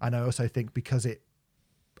that, and I also think because it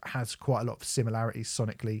has quite a lot of similarities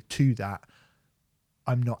sonically to that,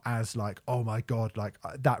 I'm not as like, oh my god, like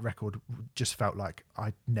that record just felt like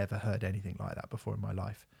I'd never heard anything like that before in my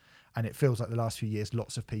life. And it feels like the last few years,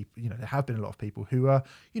 lots of people, there have been a lot of people who are,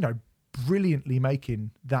 brilliantly making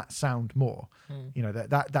that sound more.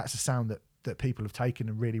 That's a sound that people have taken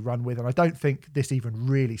and really run with. And I don't think this even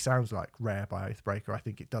really sounds like Rare by Oathbreaker. I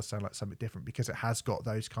think it does sound like something different because it has got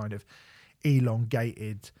those kind of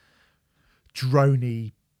elongated,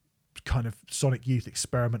 droney kind of Sonic Youth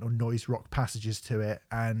experimental noise rock passages to it,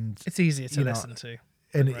 and it's easier to listen to.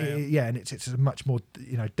 And and it's a much more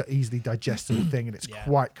easily digestible thing, and it's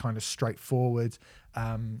quite kind of straightforward.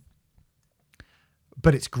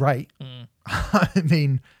 But it's great. I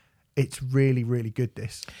mean, it's really, really good.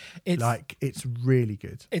 It's really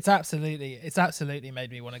good. It's absolutely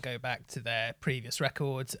made me want to go back to their previous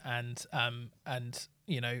records and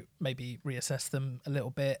maybe reassess them a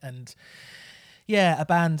little bit. And a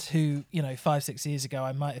band who 5-6 years ago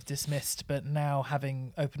I might have dismissed, but now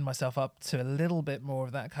having opened myself up to a little bit more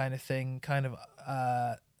of that kind of thing, kind of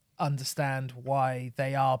understand why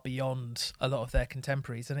they are beyond a lot of their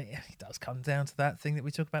contemporaries. And it does come down to that thing that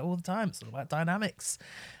we talk about all the time. It's all about dynamics,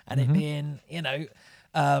 and it being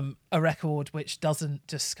a record which doesn't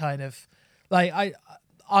just kind of like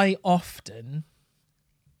I often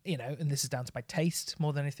and this is down to my taste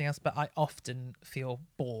more than anything else, but I often feel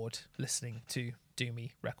bored listening to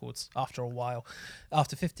doomy records after a while.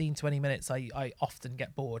 After 15-20 minutes I often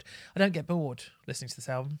get bored. I don't get bored listening to this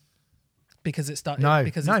album because there's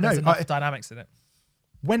enough dynamics in it.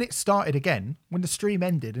 When it started again, when the stream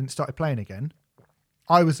ended and it started playing again,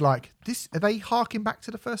 I was like, are they harking back to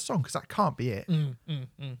the first song? Because that can't be it.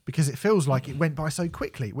 Because it feels like it went by so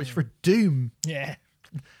quickly, which for a Doom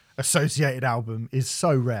associated album is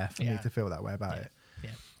so rare for me to feel that way about it.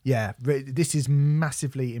 This is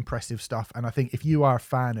massively impressive stuff, and I think if you are a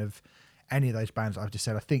fan of any of those bands I've just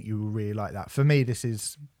said, I think you will really like that. For me, this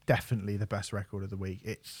is definitely the best record of the week.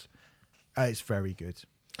 It's very good.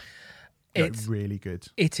 It's really good.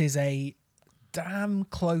 It is a damn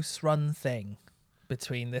close run thing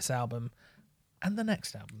between this album and the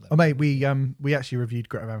next album. Oh mate, we actually reviewed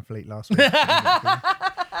Greta Van Fleet last week.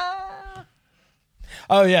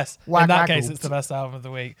 Oh yes, in that case, it's the best album of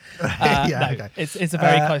the week. Okay. It's a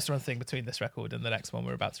very close run thing between this record and the next one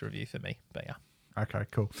we're about to review for me. But yeah. Okay,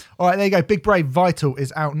 cool. All right, there you go. Big Brave Vital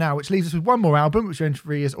is out now, which leaves us with one more album, which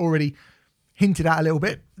Entry has already hinted at a little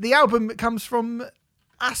bit. The album comes from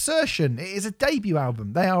Assertion. It is a debut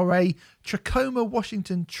album. They are a Tacoma,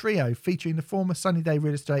 Washington trio featuring the former Sunny Day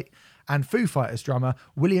Real Estate and Foo Fighters drummer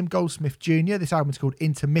William Goldsmith Jr. This album is called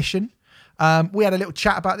Intermission. We had a little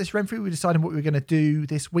chat about this, Renfrew. We decided what we were going to do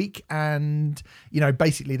this week. And,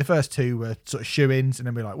 basically the first two were sort of shoo-ins. And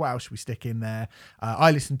then we were like, wow, should we stick in there? I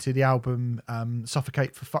listened to the album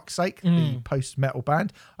Suffocate for Fuck's Sake, the post-metal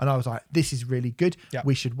band. And I was like, this is really good. Yep.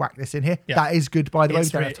 We should whack this in here. Yep. That is good, by the way. We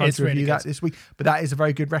don't have time to review that this week. But that is a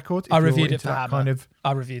very good record. I reviewed it for Hammer.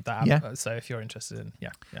 I reviewed that album. Yeah. So if you're interested in,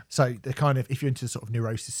 So the kind of, if you're into sort of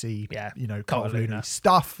Neurosis-y, Cult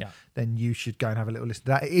stuff, then you should go and have a little listen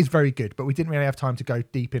to that. It is very good, but we didn't really have time to go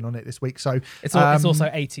deep in on it this week. So it's also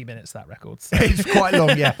 80 minutes, that record. So. It's quite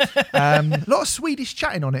long, yeah. A lot of Swedish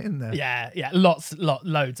chatting on it, isn't there? Yeah. Loads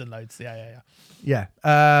and loads. Yeah.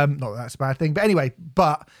 Not that that's a bad thing. But anyway,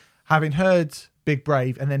 having heard Big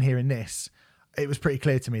Brave and then hearing this, it was pretty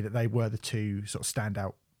clear to me that they were the two sort of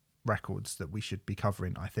standout records that we should be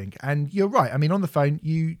covering, I think. And you're right. I mean, on the phone,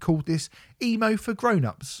 you called this emo for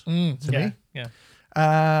grown-ups to me. Yeah.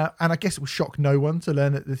 And I guess it will shock no one to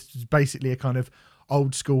learn that this is basically a kind of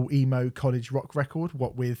old school emo college rock record,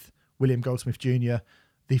 what with William Goldsmith Jr.,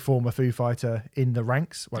 the former Foo Fighter in the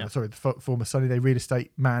ranks. The former Sunny Day Real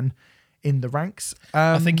Estate man in the ranks.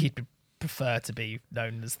 I think he'd prefer to be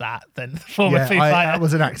known as that than the former Foo Fighter. That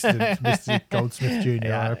was an accident, Mr. Goldsmith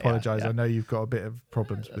Jr. I apologise. I know you've got a bit of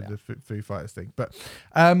problems with the Foo Fighters thing. But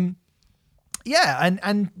Yeah,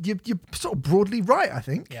 and you're sort of broadly right, I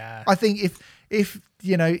think. Yeah. I think if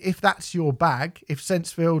that's your bag, if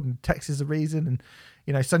Sensefield and Texas the Reason and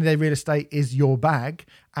Sunny Day Real Estate is your bag,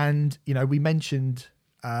 and we mentioned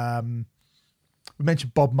Bob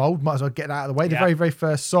Mould, might as well get that out of the way. The very, very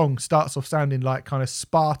first song starts off sounding like kind of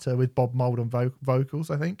Sparta with Bob Mould on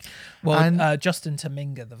vocals, I think. Well, Justin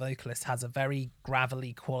Tominga, the vocalist, has a very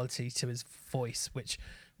gravelly quality to his voice, which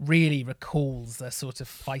really recalls a sort of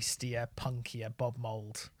feistier, punkier Bob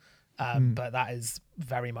Mould. But that is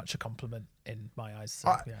very much a compliment in my eyes.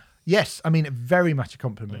 So, yes, I mean, very much a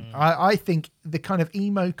compliment. I think the kind of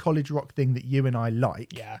emo college rock thing that you and I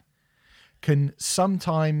like can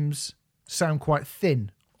sometimes sound quite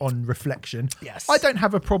thin on reflection. Yes. I don't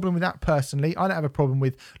have a problem with that personally. I don't have a problem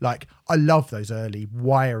with, like, I love those early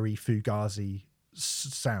wiry Fugazi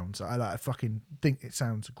sounds. I fucking think it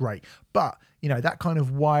sounds great. But, that kind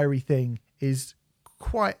of wiry thing is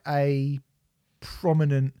quite a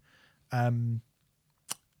prominent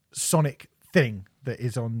sonic thing that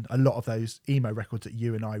is on a lot of those emo records that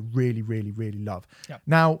you and I really, really, really love. Yep.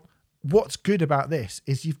 Now, what's good about this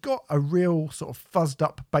is you've got a real sort of fuzzed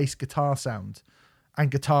up bass guitar sound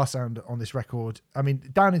and guitar sound on this record. I mean,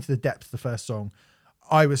 Down Into the Depths, the first song,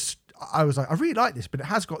 I was like, I really like this, but it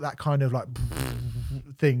has got that kind of like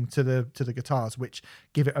thing to the guitars, which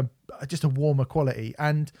give it just a warmer quality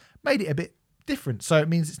and made it a bit different. So it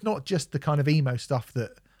means it's not just the kind of emo stuff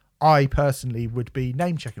that I personally would be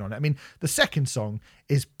name checking on it. I mean, the second song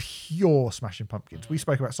is pure Smashing Pumpkins. We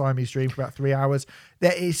spoke about Siamese Dream for about 3 hours.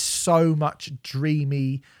 There is so much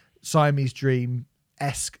dreamy Siamese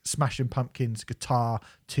Dream-esque Smashing Pumpkins guitar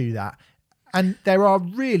to that. And there are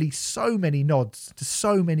really so many nods to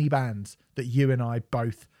so many bands that you and I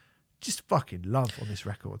both just fucking love on this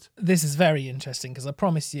record. This is very interesting because I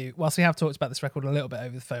promise you, whilst we have talked about this record a little bit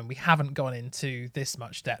over the phone, we haven't gone into this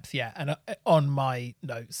much depth yet. And on my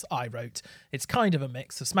notes, I wrote, it's kind of a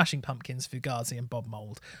mix of Smashing Pumpkins, Fugazi and Bob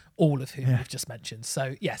Mould, all of whom we've just mentioned.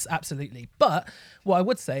 So yes, absolutely. But what I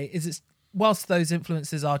would say is it's whilst those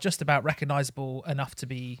influences are just about recognisable enough to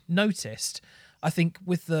be noticed, I think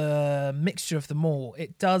with the mixture of them all,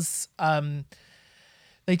 it does...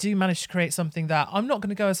 they do manage to create something that I'm not going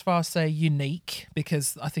to go as far as say unique,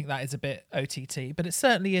 because I think that is a bit OTT, but it's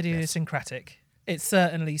certainly idiosyncratic. Yes. It's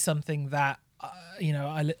certainly something that,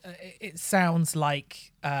 it sounds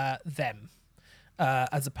like them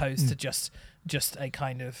as opposed to just a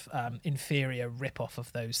kind of inferior rip-off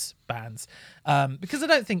of those bands. Because I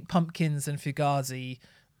don't think Pumpkins and Fugazi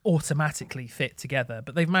automatically fit together,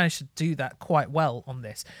 but they've managed to do that quite well on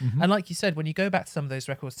this. And like you said, when you go back to some of those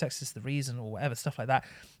records, Texas the Reason or whatever, stuff like that,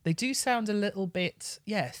 they do sound a little bit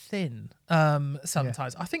thin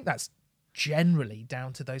sometimes. I think that's generally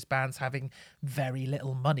down to those bands having very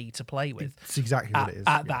little money to play with. It's exactly what it is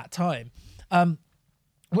at that time.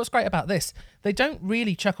 What's great about this, they don't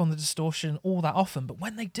really chuck on the distortion all that often, but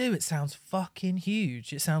when they do, it sounds fucking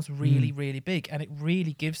huge. It sounds really, really big, and it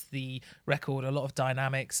really gives the record a lot of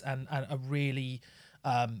dynamics and a really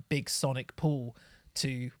big sonic pull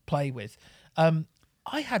to play with.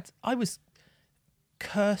 I was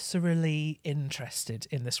cursorily interested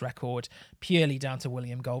in this record purely down to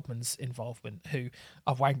William Goldman's involvement, who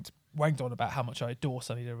I've wanged on about how much I adore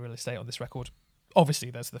Sunny Day Real Estate on this record.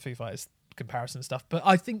 Obviously, there's the Foo Fighters comparison stuff, but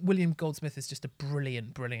I think William Goldsmith is just a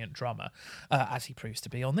brilliant drummer, as he proves to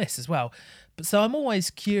be on this as well. But so I'm always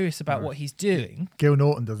curious about what he's doing. Gil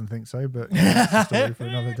Norton doesn't think so, but that's a story for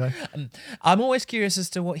another day. I'm always curious as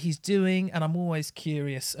to what he's doing, and I'm always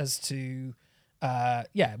curious as to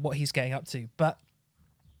what he's getting up to. But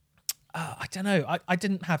I don't know. I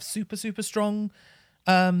didn't have super strong.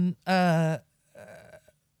 I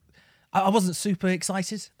wasn't super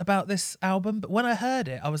excited about this album, but when I heard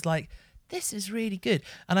it, I was like, this is really good.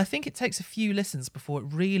 And I think it takes a few listens before it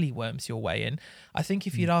really worms your way in. I think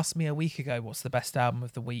if you'd asked me a week ago what's the best album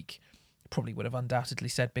of the week, probably would have undoubtedly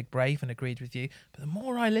said Big Brave and agreed with you. But the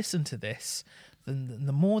more I listen to this,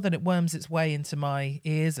 the more that it worms its way into my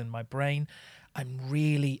ears and my brain. I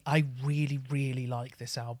really like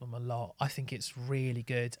this album a lot. I think it's really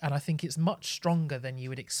good, and I think it's much stronger than you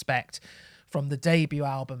would expect from the debut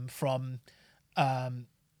album from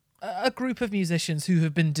a group of musicians who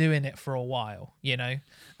have been doing it for a while,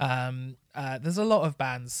 There's a lot of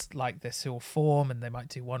bands like this who will form and they might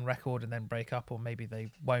do one record and then break up, or maybe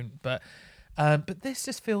they won't. But this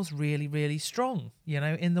just feels really, really strong,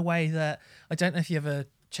 in the way that, I don't know if you ever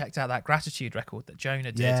checked out that Gratitude record that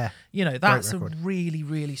Jonah did. Yeah, that's a really,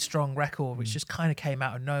 really strong record, which just kind of came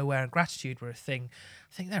out of nowhere. And Gratitude were a thing.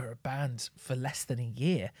 I think they were a band for less than a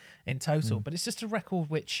year in total, but it's just a record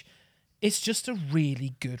which it's just a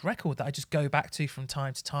really good record that I just go back to from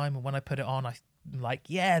time to time. And when I put it on, I'm like,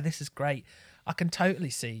 yeah, this is great. I can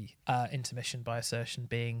totally see Intermission by Assertion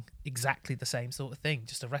being exactly the same sort of thing.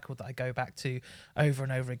 Just a record that I go back to over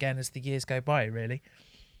and over again as the years go by, really.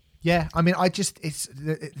 Yeah, I mean,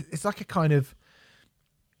 it's like a kind of,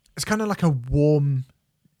 it's kind of like a warm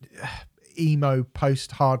emo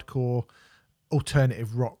post-hardcore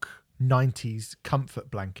alternative rock 90s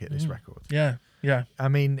comfort blanket, this record. Yeah. I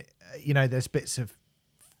mean, you know, there's bits of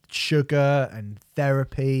Sugar and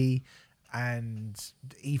Therapy and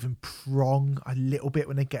even Prong a little bit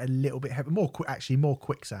when they get a little bit heavy. More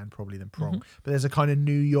Quicksand probably than Prong. But there's a kind of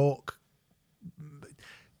New York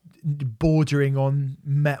bordering on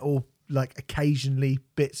metal, like occasionally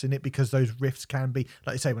bits in it, because those riffs can be,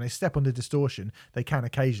 like I say, when they step on the distortion, they can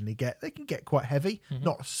occasionally get quite heavy,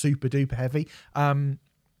 not super duper heavy.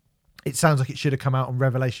 It sounds like it should have come out on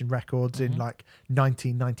Revelation Records in like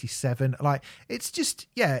 1997. Like, it's just,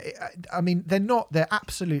 I mean, they're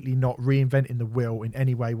absolutely not reinventing the wheel in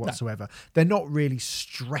any way whatsoever. No. They're not really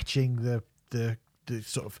stretching the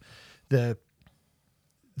sort of the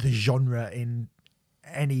genre in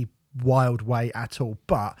any wild way at all.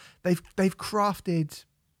 But they've crafted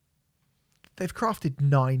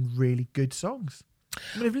 9 really good songs. I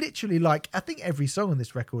mean, they've literally, like, I think every song on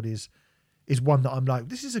this record is one that I'm like,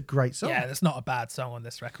 this is a great song. Yeah, there's not a bad song on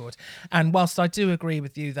this record. And whilst I do agree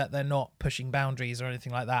with you that they're not pushing boundaries or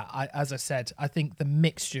anything like that, as I said, I think the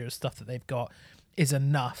mixture of stuff that they've got is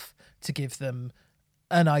enough to give them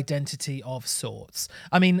an identity of sorts.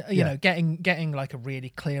 I mean, you know, getting like a really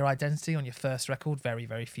clear identity on your first record, very,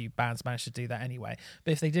 very few bands manage to do that anyway.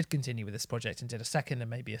 But if they did continue with this project and did a second and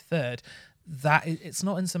maybe a third, it's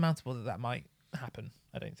not insurmountable that might happen,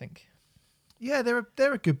 I don't think. Yeah,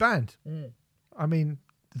 they're a good band. I mean,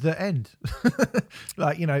 The End.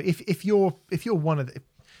 Like, you know, if you're one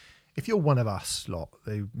of us lot,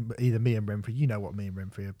 either me and Renfrey, you know what me and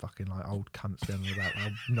Renfrey are fucking like old cunts generally about.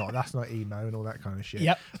 That's not emo and all that kind of shit.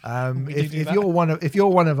 Yep. If you're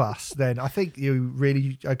one of us, then I think you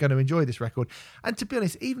really are going to enjoy this record. And to be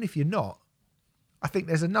honest, even if you're not, I think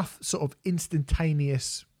there's enough sort of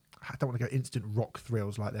instantaneous, I don't want to go instant rock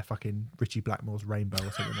thrills like they're fucking Richie Blackmore's Rainbow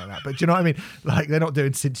or something like that. But do you know what I mean? Like, they're not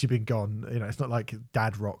doing Since You've Been Gone. You know, it's not like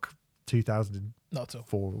Dad Rock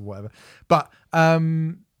 2004 or whatever. But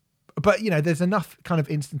you know, there's enough kind of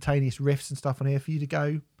instantaneous riffs and stuff on here for you to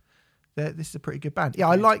go, this is a pretty good band. Yeah,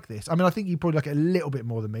 I like this. I mean, I think you probably like it a little bit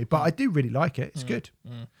more than me, but I do really like it. It's good.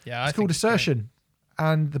 Yeah, it's called Assertion,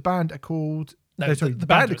 and the band are called. The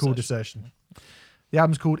band are called Assertion. The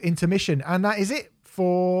album's called Intermission, and that is it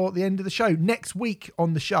for the end of the show. Next week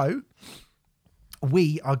on the show,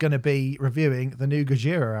 we are going to be reviewing the new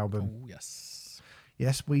Gojira album. Oh, yes.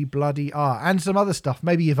 Yes, we bloody are. And some other stuff.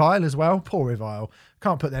 Maybe Evile as well. Poor Evile.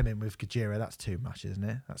 Can't put them in with Gojira. That's too much, isn't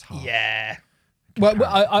it? That's hard. Yeah. Well,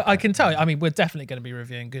 I can tell you. I mean, we're definitely going to be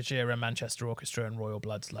reviewing Gojira, Manchester Orchestra, and Royal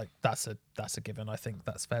Bloods. Like, that's a given. I think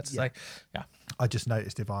that's fair to say. Yeah. I just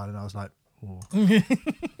noticed Evile and I was like,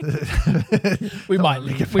 we might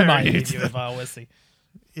leave you Evile. We'll see.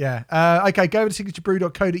 Yeah. Okay, go over to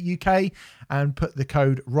signaturebrew.co.uk and put the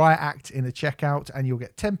code RIOTACT in the checkout, and you'll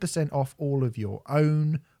get 10% off all of your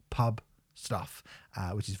own pub stuff,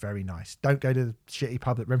 which is very nice. Don't go to the shitty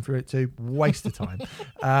pub that Renfrew went to. Waste of time.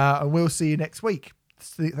 And we'll see you next week.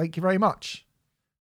 Thank you very much.